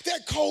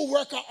 That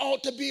co-worker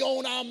ought to be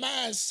on our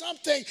mind.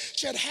 Something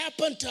should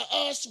happen to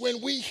us when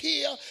we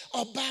hear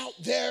about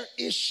their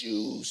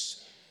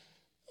issues.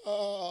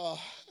 I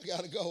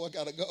gotta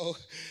go.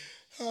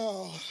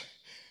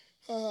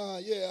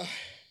 Yeah.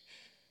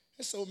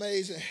 It's so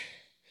amazing.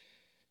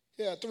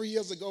 Yeah, 3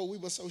 years ago we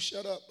were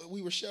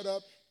shut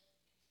up.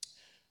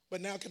 But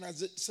now can I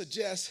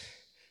suggest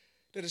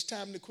that it's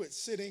time to quit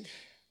sitting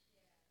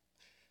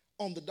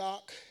on the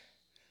dock,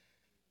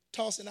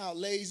 tossing out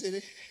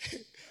lazy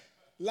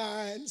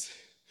lines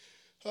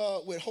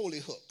with holy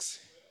hooks.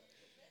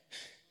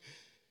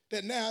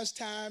 That now it's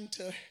time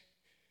to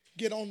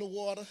get on the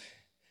water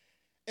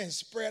and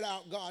spread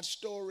out God's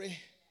story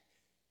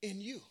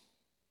in you.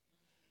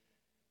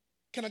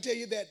 Can I tell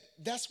you that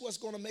that's what's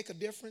going to make a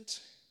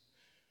difference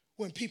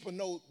when people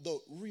know the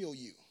real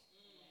you?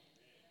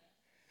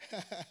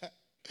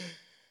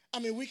 I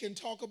mean, we can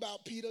talk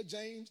about Peter,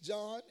 James,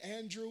 John,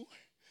 Andrew.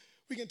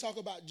 We can talk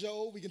about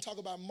Job. We can talk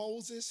about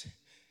Moses.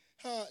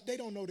 They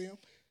don't know them.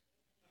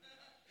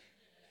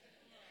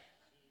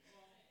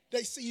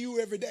 They see you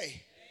every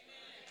day.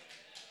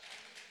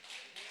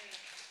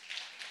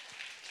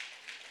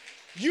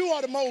 You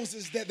are the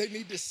Moses that they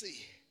need to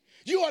see.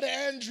 You are the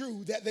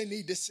Andrew that they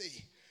need to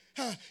see.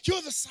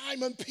 You're the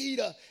Simon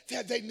Peter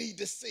that they need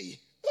to see.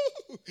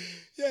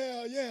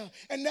 Yeah.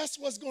 And that's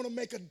what's going to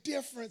make a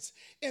difference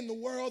in the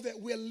world that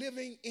we're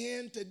living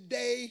in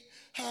today,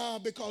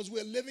 because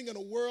we're living in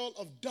a world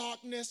of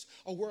darkness,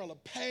 a world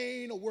of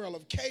pain, a world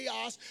of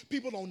chaos.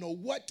 People don't know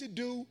what to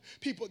do.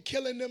 People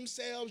killing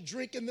themselves,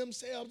 drinking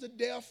themselves to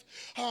death.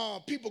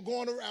 People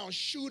going around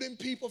shooting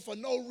people for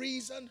no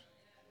reason,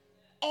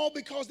 all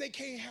because they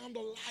can't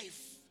handle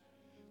life.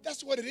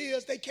 That's what it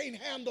is. They can't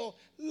handle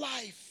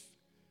life.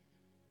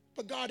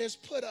 But God has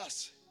put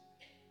us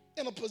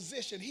in a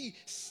position. He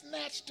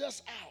snatched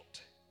us out,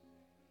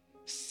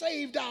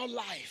 saved our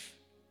life,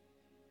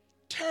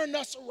 turned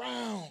us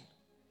around,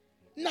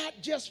 not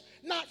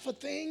for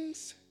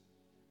things.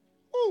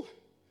 Ooh.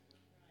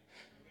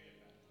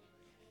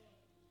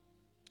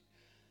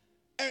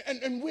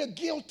 And we're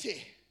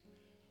guilty.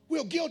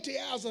 We're guilty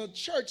as a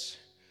church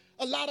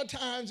a lot of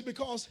times,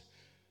 because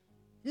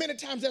many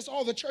times that's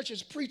all the church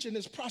is preaching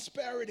is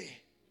prosperity.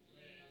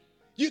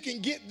 You can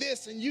get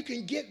this and you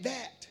can get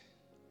that.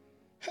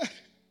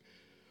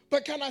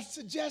 But can I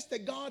suggest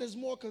that God is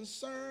more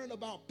concerned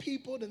about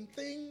people than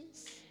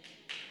things?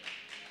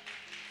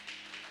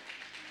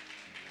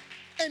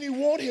 And he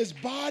wants his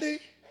body,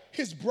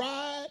 his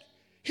bride,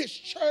 his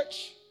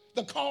church,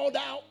 the called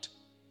out,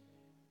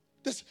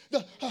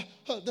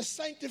 the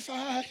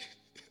sanctified,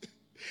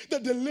 the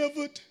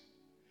delivered,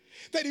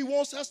 that he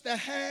wants us to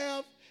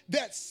have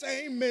that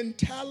same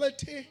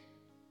mentality.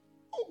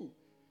 Ooh,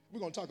 we're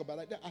going to talk about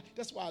it.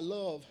 That's why I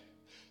love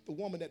the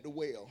woman at the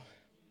well,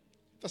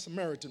 the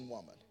Samaritan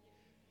woman.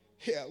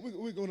 Yeah,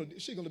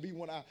 she's going to be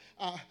one of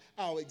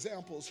our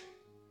examples.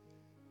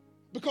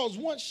 Because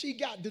once she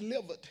got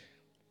delivered,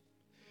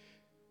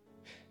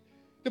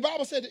 the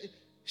Bible said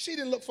she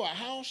didn't look for a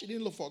house. She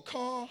didn't look for a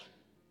car.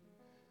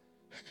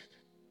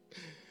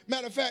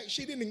 Matter of fact,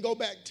 she didn't go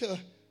back to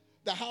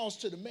the house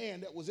to the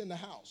man that was in the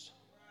house.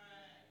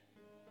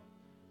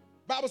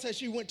 Bible says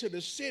she went to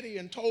the city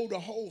and told the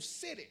whole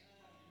city.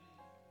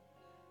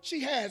 She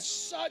had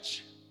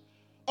such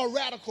a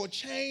radical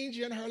change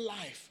in her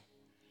life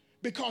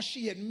because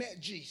she had met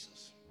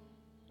Jesus,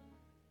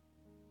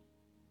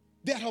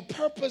 that her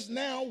purpose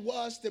now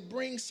was to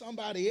bring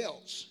somebody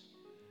else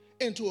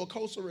into a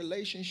closer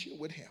relationship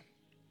with him.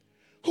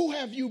 Who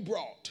have you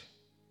brought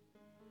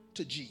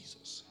to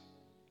Jesus?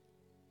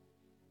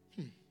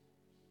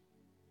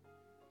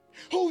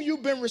 Who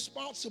you've been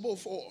responsible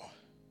for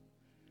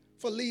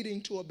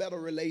leading to a better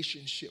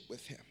relationship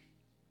with him?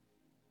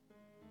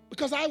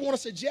 Because I want to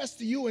suggest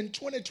to you in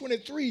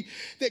 2023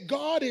 that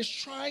God is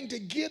trying to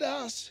get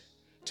us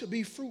to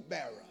be fruit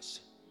bearers.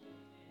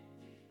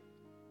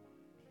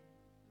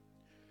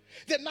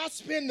 That not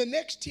spend the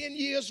next 10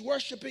 years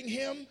worshiping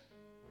him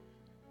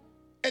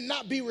and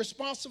not be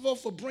responsible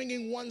for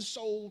bringing one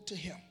soul to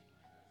him.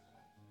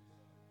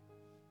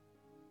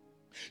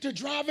 to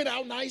drive in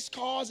our nice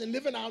cars and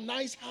live in our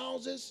nice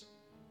houses,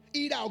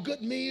 eat our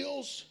good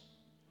meals,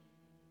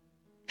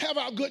 have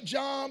our good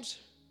jobs,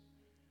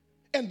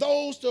 and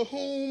those to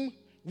whom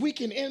we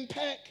can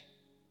impact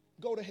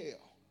go to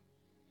hell.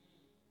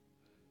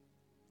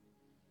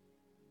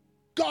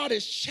 God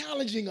is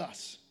challenging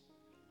us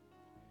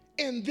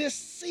in this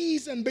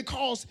season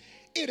because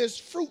it is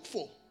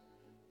fruitful.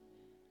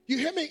 You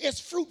hear me? It's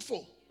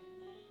fruitful.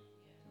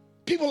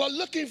 People are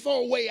looking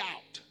for a way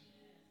out.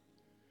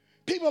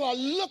 People are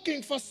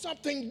looking for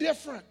something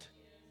different.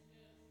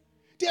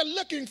 They're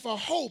looking for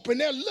hope and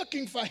they're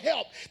looking for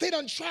help. They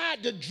done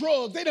tried the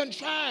drug. They done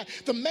tried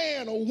the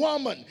man or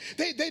woman.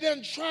 They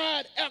done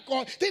tried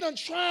alcohol. They done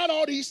tried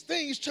all these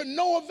things to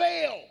no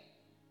avail.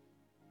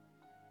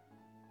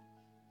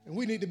 And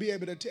we need to be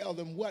able to tell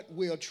them what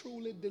will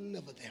truly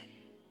deliver them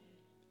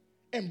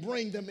and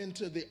bring them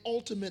into the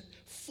ultimate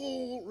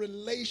full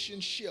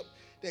relationship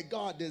that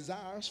God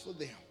desires for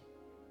them.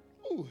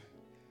 Ooh.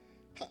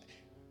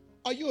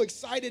 Are you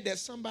excited that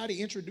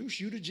somebody introduced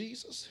you to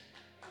Jesus?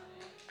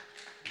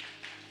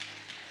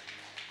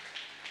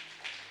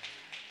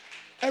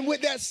 And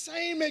with that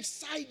same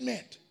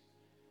excitement,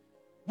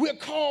 we're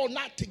called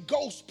not to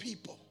ghost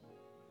people,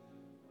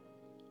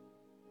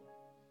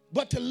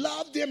 but to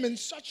love them in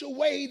such a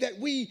way that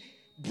we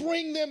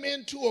bring them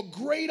into a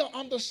greater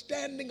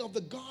understanding of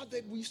the God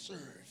that we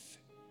serve,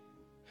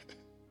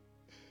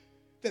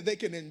 that they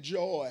can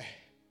enjoy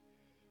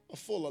a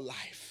fuller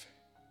life,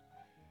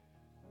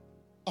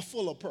 a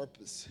fuller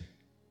purpose.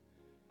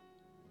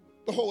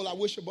 Behold, I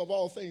wish above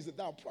all things that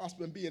thou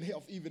prosper and be in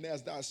health even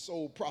as thy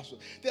soul prospers.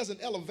 There's an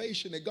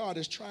elevation that God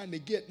is trying to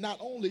get not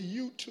only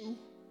you to,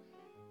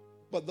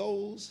 but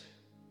those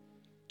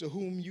to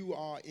whom you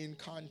are in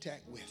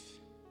contact with,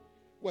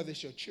 whether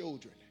it's your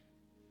children,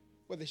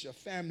 whether it's your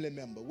family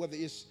member, whether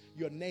it's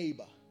your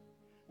neighbor,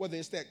 whether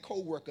it's that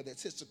coworker that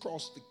sits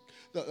across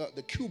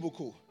the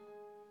cubicle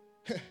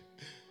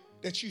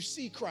that you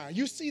see crying.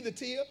 You see the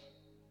tear.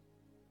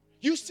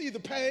 You see the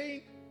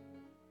pain.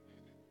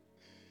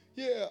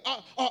 Yeah,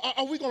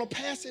 are we going to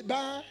pass it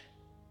by?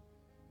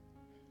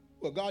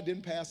 Well, God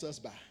didn't pass us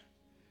by.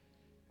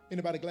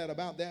 Anybody glad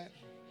about that?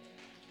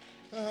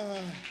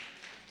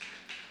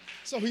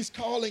 So he's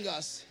calling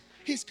us.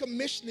 He's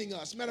commissioning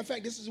us. Matter of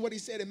fact, this is what he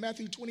said in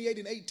Matthew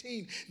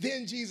 28:18.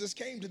 Then Jesus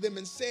came to them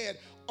and said,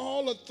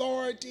 all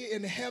authority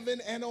in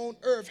heaven and on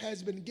earth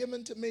has been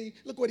given to me.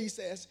 Look what he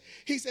says.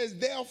 He says,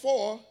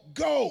 therefore,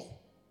 go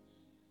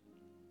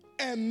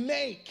and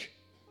make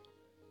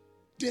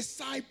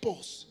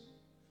disciples.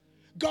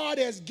 God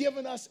has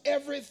given us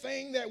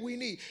everything that we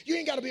need. You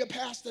ain't got to be a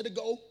pastor to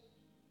go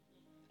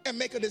and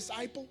make a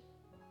disciple.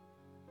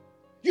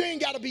 You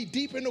ain't got to be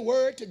deep in the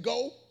word to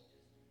go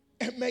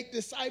and make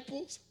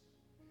disciples.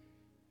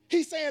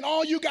 He's saying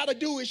all you got to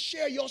do is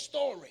share your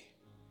story.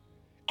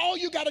 All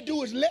you got to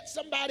do is let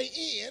somebody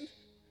in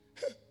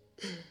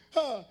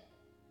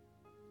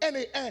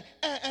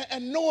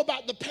and know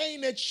about the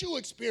pain that you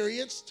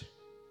experienced,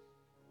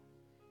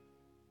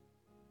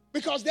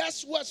 because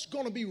that's what's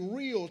going to be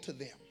real to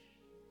them.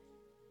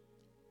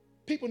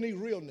 People need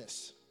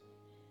realness.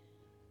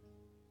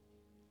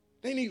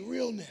 They need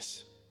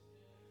realness.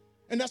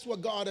 And that's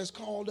what God has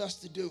called us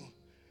to do.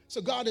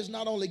 So God has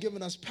not only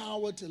given us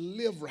power to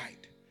live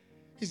right,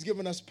 he's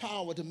given us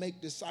power to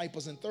make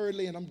disciples. And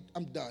thirdly, and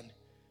I'm done,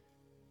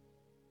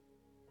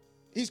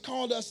 he's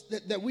called us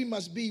that we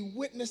must be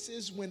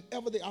witnesses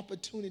whenever the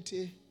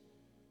opportunity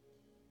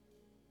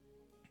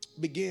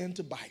begin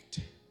to bite.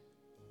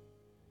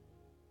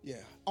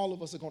 Yeah, all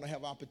of us are going to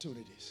have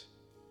opportunities.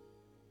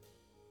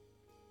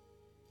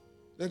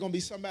 There's going to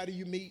be somebody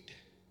you meet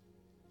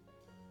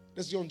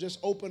that's going to just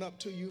open up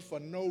to you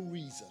for no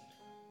reason.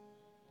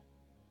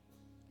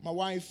 My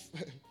wife,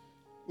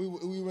 we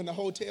were in the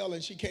hotel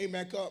and she came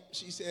back up.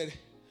 She said,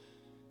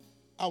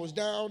 I was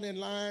down in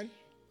line.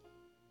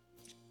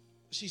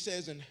 She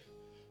says, and a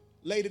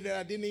lady that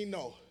I didn't even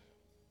know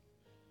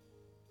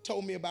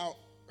told me about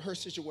her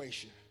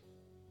situation.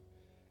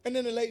 And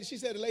then the lady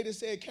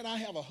said, can I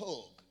have a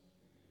hug?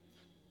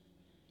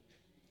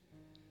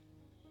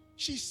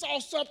 She saw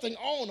something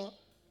on her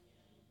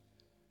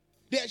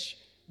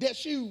that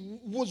she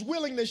was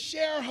willing to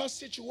share her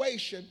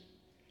situation,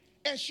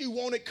 and she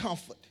wanted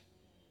comfort.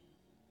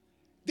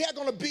 There are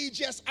going to be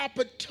just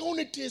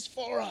opportunities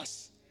for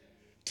us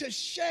to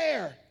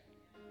share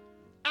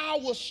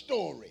our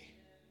story.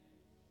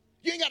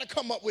 You ain't got to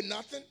come up with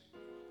nothing.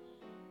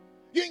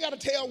 You ain't got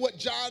to tell what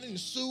John and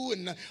Sue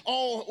and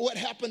all what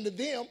happened to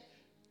them.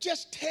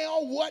 Just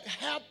tell what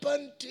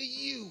happened to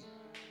you.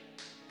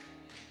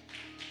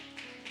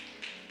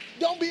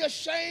 Don't be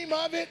ashamed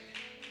of it.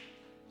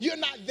 You're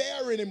not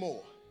there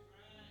anymore.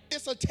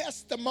 It's a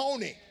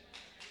testimony.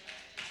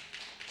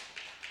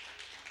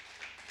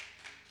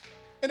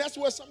 And that's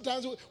where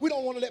sometimes we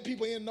don't want to let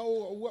people in know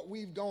what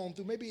we've gone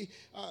through. Maybe,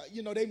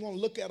 they want to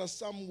look at us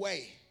some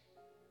way.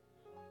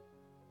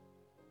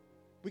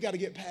 We got to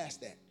get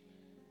past that.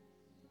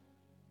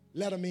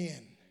 Let them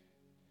in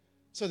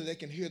so that they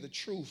can hear the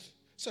truth,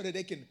 so that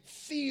they can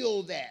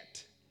feel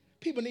that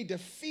People need to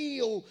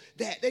feel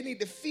that. They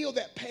need to feel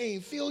that pain,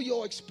 feel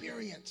your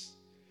experience,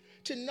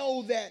 to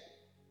know that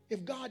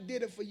if God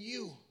did it for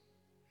you,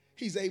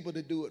 he's able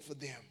to do it for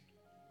them.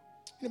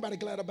 Anybody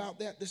glad about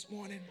that this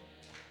morning?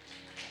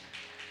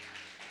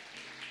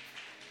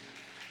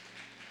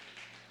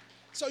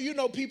 So you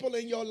know people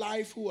in your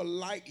life who are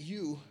like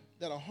you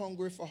that are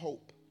hungry for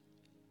hope.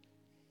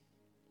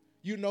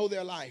 You know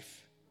their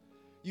life.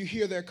 You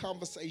hear their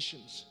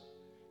conversations.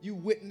 You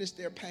witness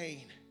their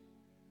pain.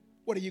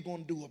 What are you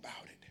going to do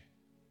about it?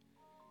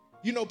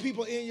 You know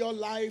people in your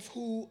life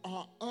who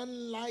are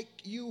unlike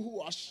you,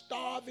 who are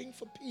starving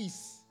for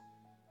peace.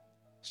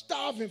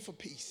 Starving for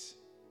peace.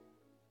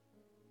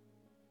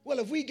 Well,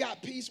 if we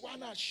got peace, why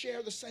not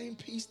share the same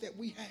peace that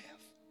we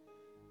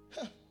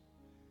have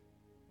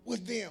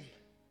with them?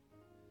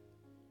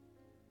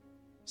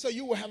 So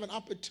you will have an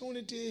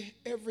opportunity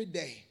every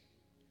day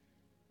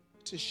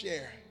to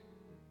share.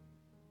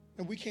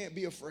 And we can't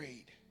be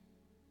afraid.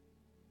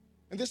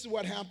 And this is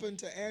what happened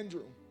to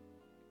Andrew.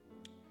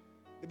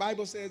 The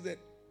Bible says that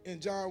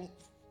in John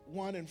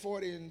 1 and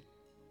 40 and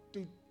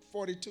through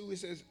 42, it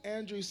says,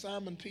 Andrew,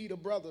 Simon Peter,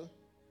 brother,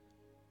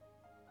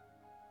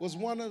 was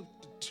one of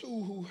the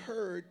two who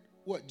heard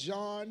what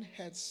John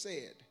had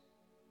said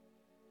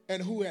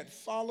and who had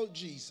followed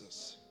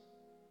Jesus.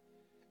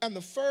 And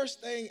the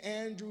first thing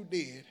Andrew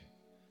did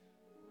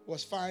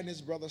was find his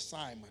brother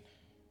Simon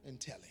and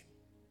tell him.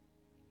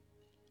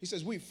 He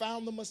says, we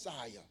found the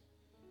Messiah.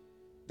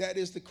 That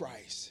is the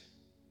Christ.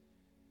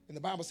 And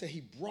the Bible said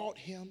he brought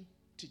him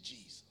to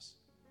Jesus.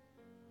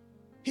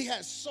 He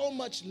has so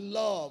much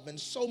love and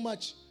so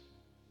much,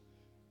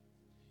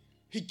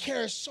 he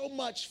cares so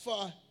much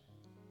for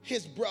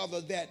his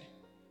brother that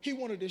he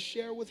wanted to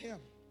share with him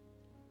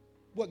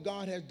what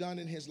God has done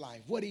in his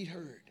life, what he'd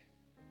heard.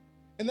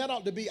 And that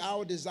ought to be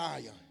our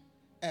desire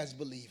as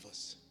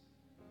believers,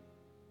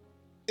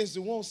 is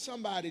to want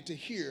somebody to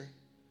hear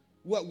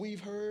what we've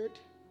heard,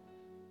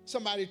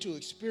 somebody to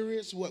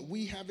experience what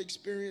we have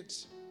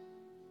experienced.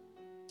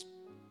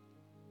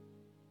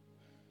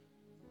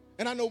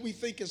 And I know we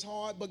think it's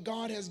hard, but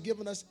God has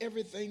given us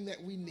everything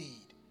that we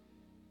need.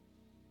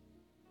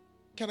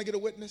 Can I get a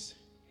witness?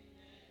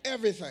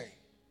 Everything.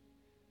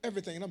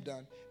 Everything, and I'm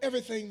done.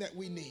 Everything that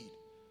we need.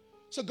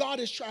 So God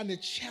is trying to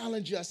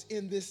challenge us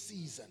in this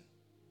season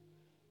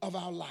of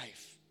our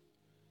life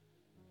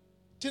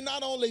to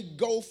not only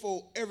go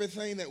for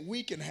everything that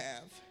we can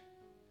have,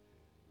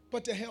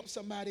 but to help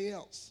somebody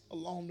else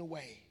along the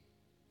way.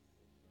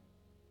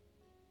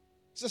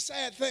 It's a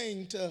sad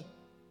thing to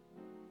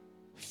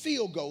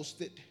feel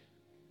ghosted.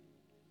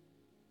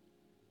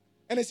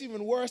 And it's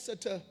even worse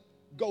to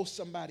ghost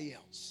somebody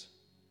else.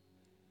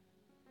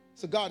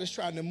 So God is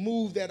trying to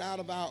move that out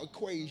of our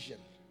equation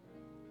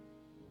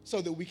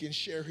so that we can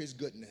share his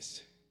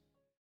goodness.